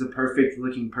takes the perfect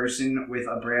looking person with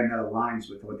a brand that aligns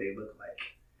with what they look like.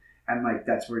 And like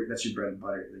that's your bread and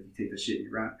butter. Like you take the shit and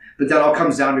you run. But that all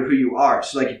comes down to who you are.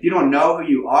 So like if you don't know who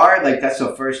you are, like that's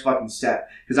the first fucking step.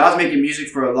 Because I was making music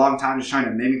for a long time, just trying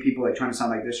to mimic people, like trying to sound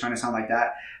like this, trying to sound like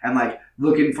that, and like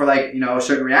looking for like, you know, a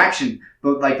certain reaction.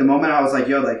 But like the moment I was like,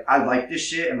 yo, like I like this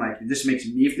shit and like this makes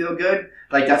me feel good,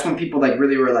 like that's when people like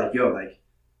really were like, yo, like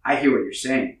I hear what you're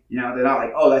saying. You know, they're not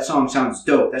like, oh, that song sounds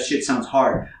dope. That shit sounds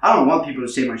hard. I don't want people to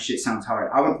say my shit sounds hard.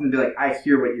 I want them to be like, I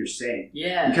hear what you're saying.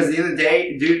 Yeah. Because at the end of the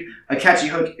day, dude, a catchy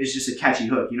hook is just a catchy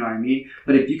hook. You know what I mean?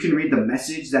 But if you can read the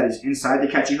message that is inside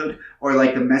the catchy hook, or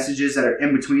like the messages that are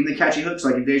in between the catchy hooks,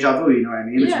 like in Deja Vu, you know what I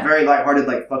mean? It's a very lighthearted,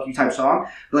 like, fuck you type song.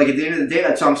 But like at the end of the day,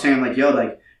 that song's saying like, yo,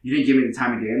 like, you didn't give me the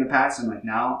time of day in the past, and like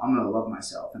now I'm gonna love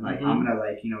myself, and like I'm gonna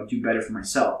like, you know, do better for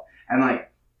myself. And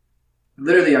like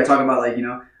literally I talk about like, you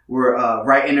know, we're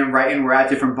writing, we're at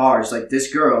different bars. Like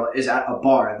this girl is at a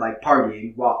bar like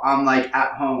partying while I'm like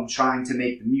at home trying to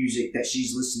make the music that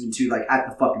she's listening to like at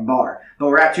the fucking bar. But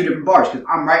we're at two different bars because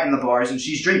I'm writing the bars and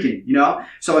she's drinking, you know?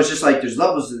 So it's just like there's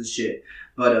levels to this shit.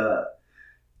 But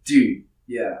dude,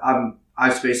 yeah,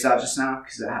 I've spaced out just now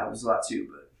because that happens a lot too,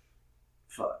 but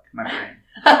fuck my brain.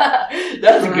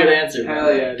 That was a good answer, man.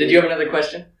 Hell yeah, Did you have another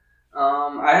question?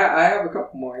 I have a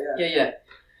couple more, yeah.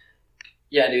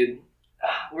 Yeah, dude.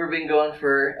 We've been going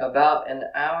for about an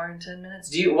hour and 10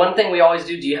 minutes. One thing we always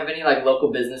do you have any like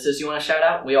local businesses you want to shout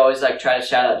out? We always like try to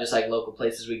shout out just like local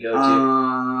places we go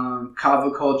to. Kava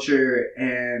Culture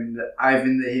and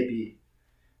Ivan the Hippy.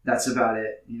 That's about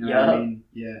it. You know what I mean?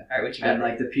 Yeah. Alright, what you got? And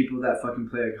like the people that fucking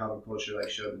play at Kava Culture, like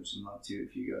show them some love too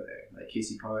if you go there. Like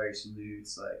Casey Parks,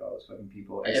 Lutz, like all those fucking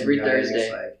people. Every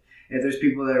Thursday. Like, if there's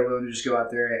people that are willing to just go out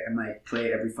there and like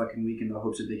play every fucking week in the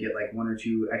hopes that they get like 1 or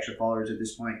 2 extra followers at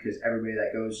this point, because everybody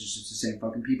that goes is just the same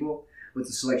fucking people with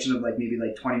a selection of like maybe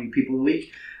like 20 new people a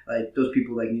week. Like those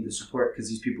people like need the support because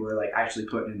these people are like actually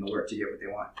putting in the work to get what they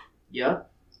want. Yeah.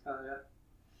 Yeah.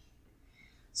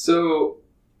 So,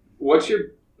 what's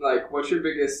your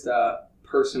biggest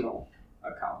personal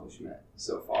accomplishment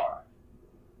so far?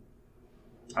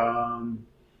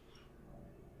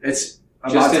 It's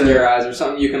just in your eyes, or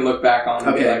something you can look back on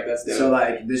and be like, that's dope. So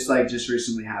like this like just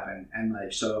recently happened, and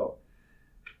like so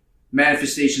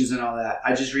manifestations and all that.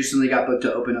 I just recently got booked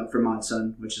to open up for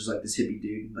Monsun, which is like this hippie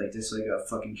dude, like this like a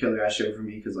fucking killer ass show for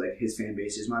me because like his fan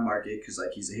base is my market because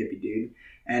like he's a hippie dude.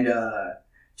 And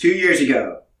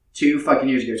 2 fucking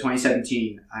years ago,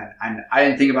 2017, I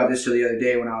didn't think about this till the other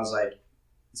day when I was like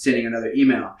sending another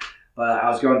email. But I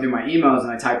was going through my emails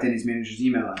and I typed in his manager's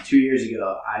email. And 2 years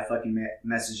ago, I fucking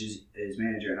messaged his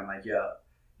manager and I'm like, yo,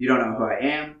 you don't know who I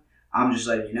am. I'm just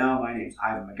letting you know. My name's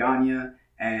Ivan Magana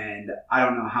and I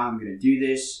don't know how I'm going to do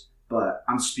this, but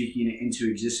I'm speaking it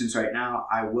into existence right now.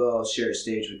 I will share a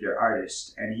stage with your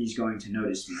artist and he's going to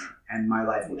notice me and my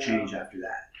life will change after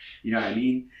that. You know what I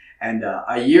mean? And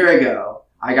a year ago,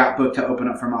 I got booked to open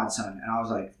up for Monsun and I was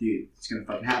like, dude, it's going to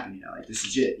fucking happen, you know, like this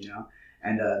is it, you know?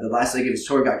 And the last leg of his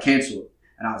tour got canceled.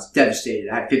 And I was devastated.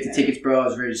 I had 50 tickets, bro. I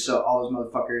was ready to sell all those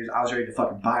motherfuckers. I was ready to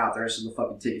fucking buy out the rest of the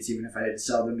fucking tickets, even if I had to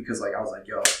sell them. Because, like, I was like,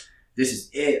 yo, this is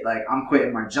it. Like, I'm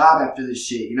quitting my job after this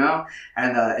shit, you know?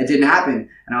 And it didn't happen.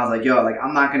 And I was like, yo, like,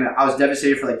 I'm not going to... I was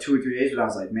devastated for, like, 2 or 3 days. But I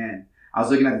was like, man... I was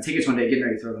looking at the tickets one day, getting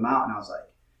ready to throw them out. And I was like,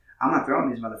 I'm not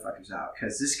throwing these motherfuckers out.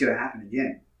 Because this is going to happen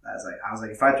again. I was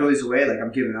like, if I throw these away, like,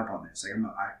 I'm giving up on this. Like,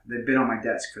 they've been on my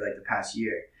desk for, like, the past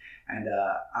year. And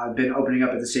I've been opening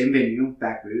up at the same venue,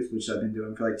 Back Booth, which I've been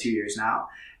doing for like 2 years now.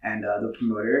 And the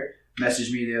promoter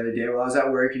messaged me the other day while I was at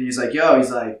work, and he's like, do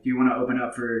you want to open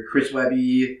up for Chris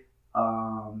Webby,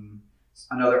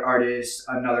 another artist,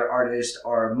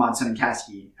 or Monsun and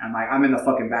Kasky? And like, I'm in the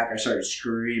fucking back. I started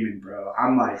screaming, bro.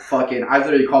 I'm like, fucking, I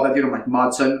literally called that dude. I'm like,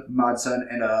 Monsun,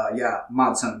 and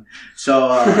Monsun. So,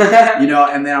 you know,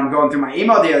 and then I'm going through my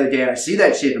email the other day, and I see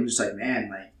that shit, and I'm just like, man,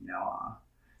 like, you know,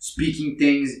 speaking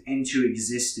things into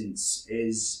existence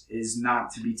is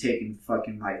not to be taken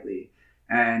fucking lightly.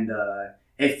 And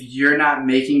if you're not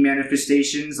making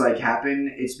manifestations like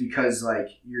happen, it's because like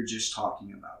you're just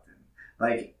talking about them.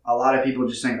 Like a lot of people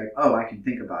just saying like, oh, I can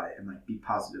think about it and like be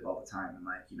positive all the time and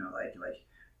like, you know, like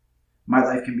my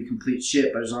life can be complete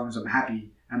shit, but as long as I'm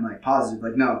happy and like positive,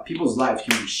 like no, people's lives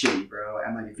can be shitty, bro.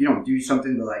 And like if you don't do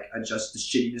something to like adjust the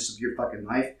shittiness of your fucking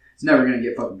life, it's never gonna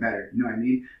get fucking better. You know what I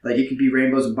mean? Like it could be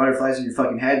rainbows and butterflies in your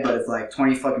fucking head, but if like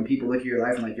 20 fucking people look at your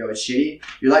life and like, yo, it's shitty,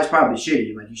 your life's probably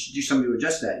shitty. Like you should do something to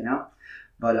adjust that, you know?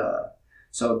 But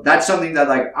so that's something that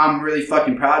like I'm really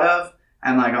fucking proud of.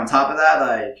 And like on top of that,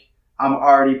 like I'm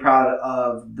already proud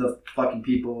of the fucking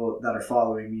people that are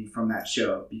following me from that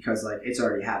show because like it's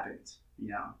already happened, you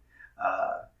know?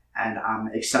 And I'm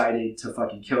excited to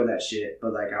fucking kill that shit,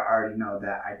 but like I already know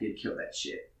that I did kill that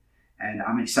shit. And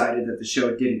I'm excited that the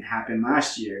show didn't happen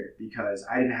last year because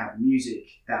I didn't have music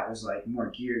that was like more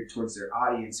geared towards their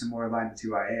audience and more aligned with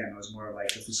who I am. It was more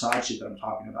like the facade shit that I'm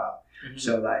talking about. Mm-hmm.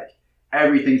 So like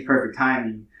everything's perfect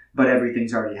timing, but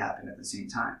everything's already happened at the same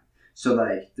time. So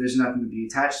like there's nothing to be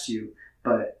attached to,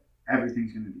 but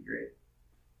everything's going to be great.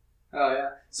 Oh yeah.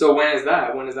 So when is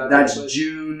that? That's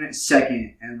June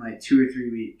 2nd in like 2 or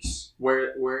 3 weeks.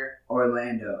 Where?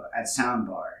 Orlando at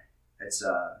Soundbar. It's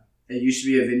it used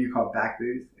to be a venue called Back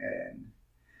Booth, and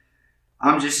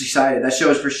I'm just excited. That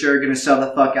show is for sure gonna sell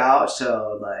the fuck out.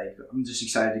 So like I'm just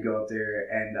excited to go up there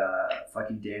and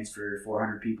fucking dance for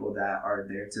 400 people that are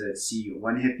there to see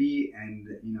one Hippy, and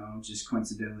you know just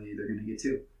coincidentally they're gonna get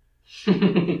two. Hell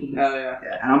yeah.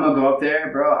 Yeah, and I'm gonna go up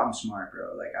there, bro. I'm smart,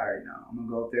 bro. Like I already know. I'm gonna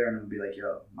go up there and I'm gonna be like,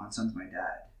 yo, my son's my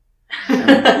dad.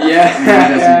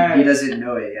 Yeah. He doesn't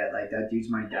know it yet. Like that dude's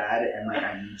my dad, and like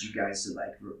I need you guys to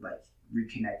like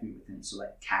reconnect me with him. So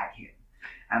like tag him,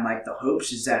 and like the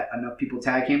hopes is that enough people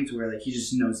tag him to where like he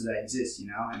just knows that I exist, you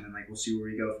know. And then like we'll see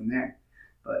where we go from there.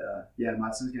 But yeah, my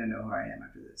son's gonna know who I am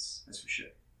after this. That's for sure.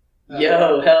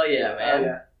 Yo, hell yeah, man.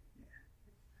 Yeah.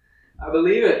 I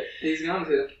believe it. He's going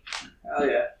to. Hell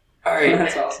yeah. All right.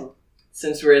 That's awesome.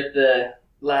 Since we're at the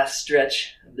last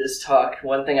stretch of this talk,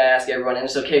 one thing I ask everyone, and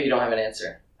it's okay if you don't have an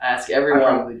answer. I ask everyone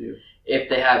I probably do. If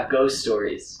they have ghost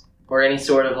stories or any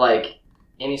sort of like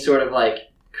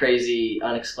crazy,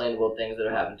 unexplainable things that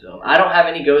have happened to them. I don't have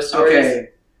any ghost stories. Okay.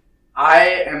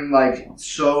 I am like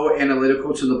so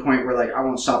analytical to the point where like I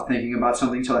won't stop thinking about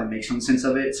something till I make some sense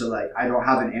of it. So like I don't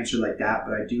have an answer like that,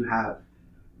 but I do have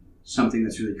something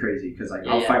that's really crazy because like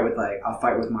I'll fight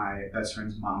with my best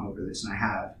friend's mom over this, and I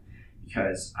have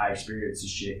because I experienced this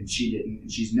shit and she didn't,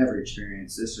 and she's never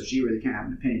experienced this, so she really can't have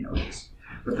an opinion over this.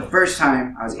 But the first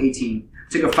time I was 18,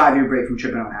 I took a 5-year break from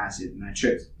tripping on acid, and I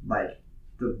tripped like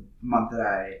the month that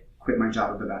I quit my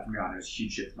job at the Bath and Beyond. It was a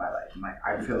huge shift in my life, and like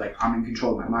I feel like I'm in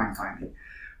control of my mind finally.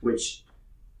 Which,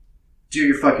 do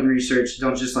your fucking research.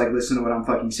 Don't just like listen to what I'm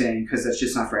fucking saying because that's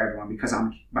just not for everyone. Because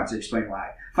I'm about to explain why.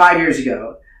 5 years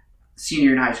ago,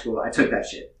 senior in high school, I took that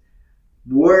shit.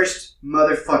 Worst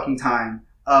motherfucking time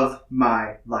of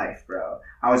my life, bro.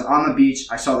 I was on the beach,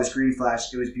 I saw this green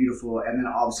flash, it was beautiful, and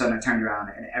then all of a sudden I turned around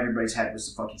and everybody's head was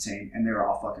the fucking same, and they were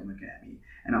all fucking looking at me.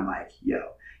 And I'm like,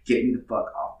 yo, get me the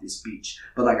fuck off this beach.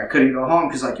 But like I couldn't go home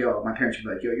because like, yo, my parents would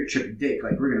be like, yo, you're tripping dick,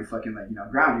 like we're gonna fucking like, you know,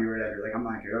 ground you or whatever. Like I'm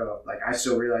like, oh, like I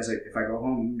still realize like if I go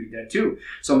home I'm gonna be dead too.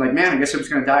 So I'm like, man, I guess I'm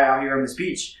just gonna die out here on this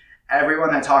beach.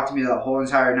 Everyone that talked to me that whole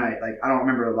entire night, like I don't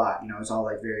remember a lot, you know, it's all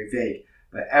like very vague,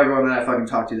 but everyone that I fucking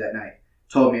talked to that night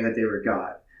told me that they were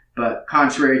God. But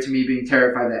contrary to me being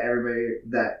terrified that everybody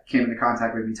that came into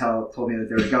contact with me told me that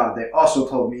they were God, they also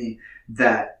told me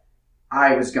that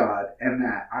I was God and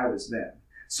that I was them.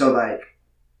 So like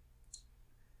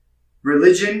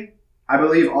religion, I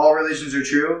believe all religions are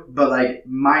true, but like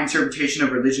my interpretation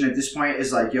of religion at this point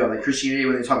is like, yo, like Christianity,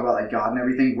 when they talk about like God and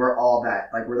everything, we're all that.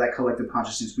 Like we're that collective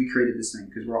consciousness. We created this thing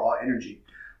because we're all energy.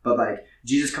 But like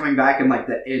Jesus coming back and like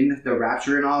the end, the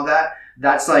rapture and all that,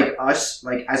 that's like us,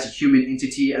 like as a human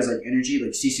entity, as like energy,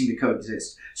 like ceasing to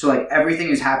coexist. So like everything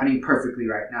is happening perfectly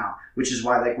right now, which is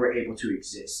why like we're able to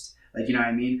exist. Like, you know what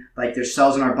I mean? Like there's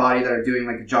cells in our body that are doing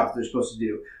like the job that they're supposed to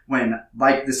do. When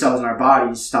like the cells in our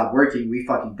bodies stop working, we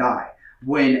fucking die.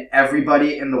 When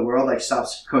everybody in the world like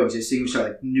stops coexisting, we start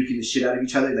like nuking the shit out of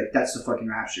each other, like that's the fucking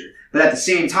rapture. But at the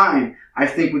same time, I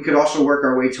think we could also work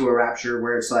our way to a rapture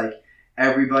where it's like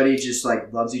everybody just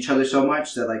like loves each other so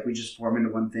much that like we just form into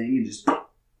one thing and just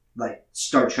like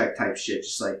Star Trek type shit.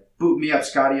 Just like boot me up,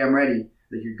 Scotty, I'm ready.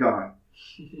 Like you're gone.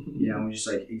 You know, we just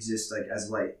like exist like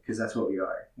as light because that's what we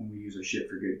are when we use our shit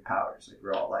for good powers. Like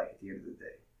we're all light at the end of the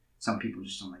day. Some people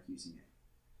just don't like using it.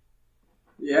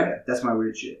 Yeah, that's my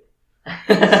weird shit.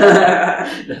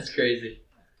 That's crazy.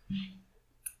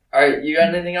 All right, you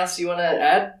got anything else you want to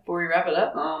add before we wrap it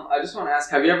up? I just want to ask,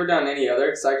 have you ever done any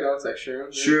other psychedelics like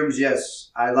shrooms? Shrooms, yes.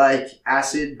 I like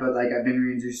acid, but like I've been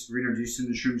reintroduced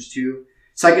into shrooms too.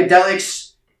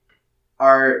 Psychedelics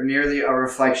are merely a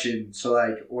reflection. So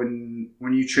like when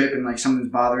you trip and like something's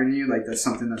bothering you, like that's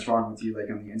something that's wrong with you, like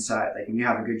on the inside. Like when you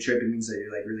have a good trip, it means that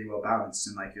you're like really well balanced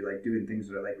and like you're like doing things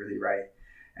that are like really right.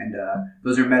 And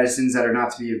those are medicines that are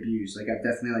not to be abused. Like I've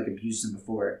definitely like abused them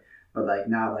before. But like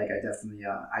now, like I definitely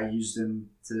I use them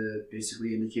to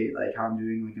basically indicate like how I'm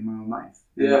doing like in my own life.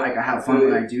 And, Yeah, like I have fun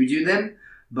when I do them,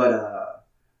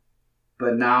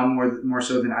 but now more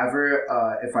so than ever,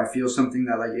 if I feel something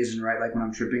that like isn't right, like when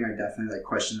I'm tripping, I definitely like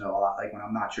question it a lot. Like when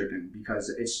I'm not tripping, because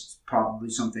it's probably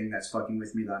something that's fucking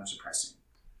with me that I'm suppressing.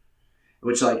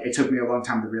 Which like it took me a long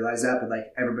time to realize that, but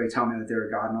like everybody telling me that they were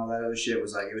God and all that other shit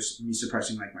was like it was me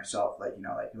suppressing like myself, like you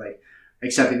know like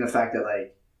accepting the fact that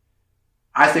like.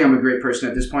 I think I'm a great person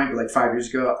at this point, but like 5 years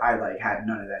ago, I like had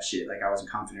none of that shit. Like I wasn't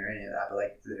confident or any of that, but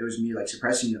like it was me like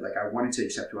suppressing it. Like I wanted to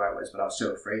accept who I was, but I was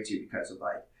so afraid to because of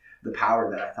like the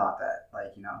power that I thought that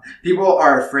like, you know, people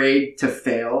are afraid to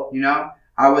fail, you know?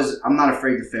 I'm not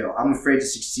afraid to fail. I'm afraid to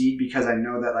succeed because I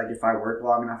know that like if I work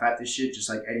long enough at this shit, just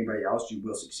like anybody else, you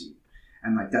will succeed.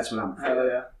 And like that's what I'm afraid Hell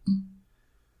yeah.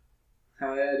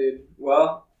 Hell yeah, dude.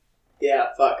 Well, yeah,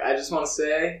 fuck. I just want to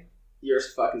say you're a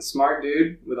fucking smart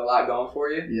dude with a lot going for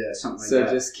you. Yeah, something like so that.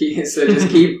 Just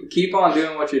keep on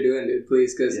doing what you're doing, dude,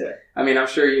 please. Because, I mean, I'm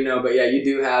sure you know, but yeah, you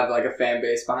do have like a fan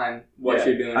base behind what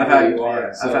you're doing. I've had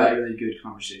really good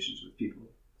conversations with people.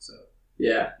 So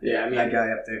yeah, I mean, that guy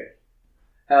up there.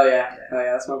 Hell yeah,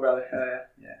 that's my brother. Hell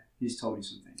yeah. Yeah, he's told me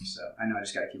some things, so I know I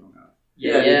just gotta keep on going.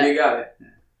 Yeah. Dude, you got it.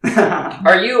 Yeah.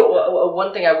 Are you,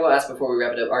 one thing I will ask before we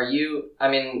wrap it up, are you, I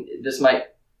mean, this might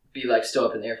be like still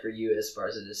up in the air for you as far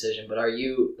as a decision, but are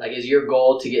you, like, is your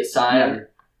goal to get signed?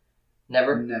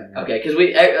 Never? Never. Okay, because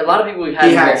a lot of people we've had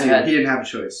he didn't have a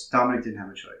choice. Dominic didn't have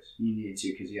a choice. He needed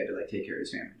to because he had to like take care of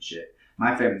his family and shit.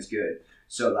 My family's good,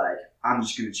 so like I'm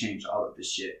just gonna change all of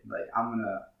this shit. Like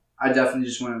I definitely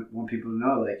just want people to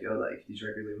know, like, yo, like these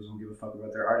record labels don't give a fuck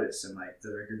about their artists, and like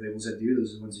the record labels that do,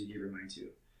 those are the ones you give your money to,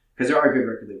 because there are good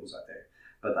record labels out there,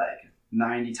 but like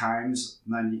 9 times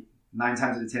out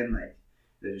of 10, like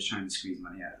they're just trying to squeeze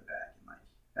money out of the bag, and like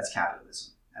that's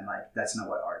capitalism, and like that's not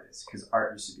what art is, because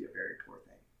art used to be a very poor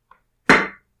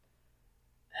thing.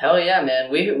 Hell yeah,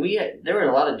 man. There were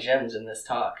a lot of gems in this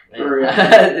talk, man. For real.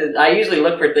 I usually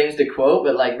look for things to quote,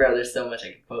 but like, bro, there's so much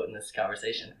I could quote in this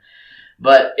conversation.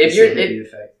 But if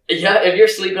you're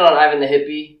sleeping on Ivan the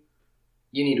Hippie,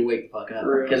 you need to wake the fuck up,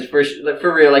 because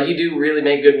for real, like you do really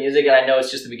make good music, and I know it's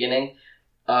just the beginning.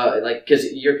 Like,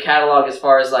 because your catalog, as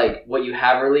far as like what you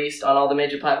have released on all the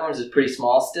major platforms, is pretty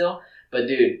small still. But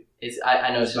dude,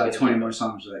 I know it's about 20 more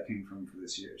songs that came from for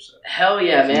this year. So hell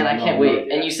yeah, man! I can't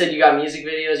wait. And you said you got music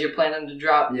videos you're planning to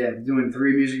drop. Yeah, doing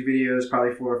 3 music videos,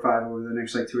 probably 4 or 5 over the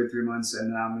next like 2 or 3 months,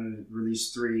 and then I'm gonna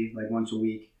release 3 like once a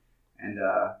week, and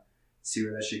see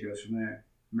where that shit goes from there.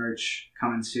 Merch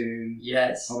coming soon.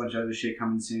 Yes. A whole bunch of other shit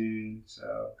coming soon.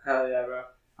 So hell yeah, bro.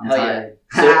 I'm tired.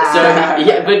 Yeah. So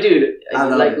yeah, but dude,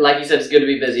 like you said, it's good to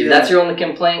be busy. If that's your only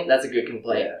complaint, that's a good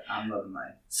complaint. Yeah, I'm loving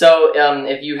life. So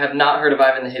if you have not heard of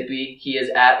Ivan the Hippie, he is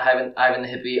at Ivan the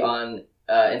Hippie on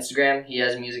Instagram. He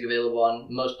has music available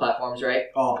on most platforms, right?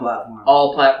 All platforms.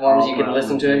 All platforms. You can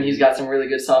listen to him. He's got some really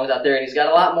good songs out there, and he's got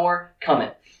a lot more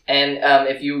coming. And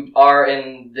if you are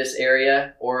in this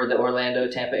area or the Orlando,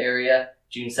 Tampa area,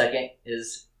 June 2nd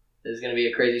is going to be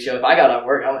a crazy show. If I got off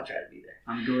work, I'm going to try to be there.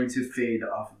 I'm going to fade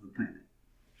off of the planet.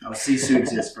 I'll cease to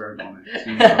exist for a moment.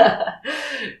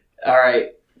 All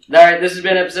right. This has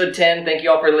been episode 10. Thank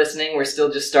you all for listening. We're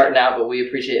still just starting out, but we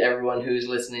appreciate everyone who's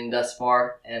listening thus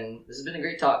far. And this has been a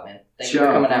great talk, man. Thank you for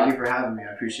coming out. Thank you for having me.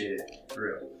 I appreciate it. For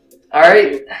real. All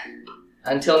right.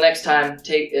 Until next time,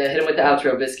 hit him with the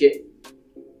outro, Biscuit.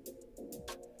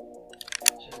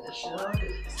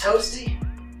 It's toasty.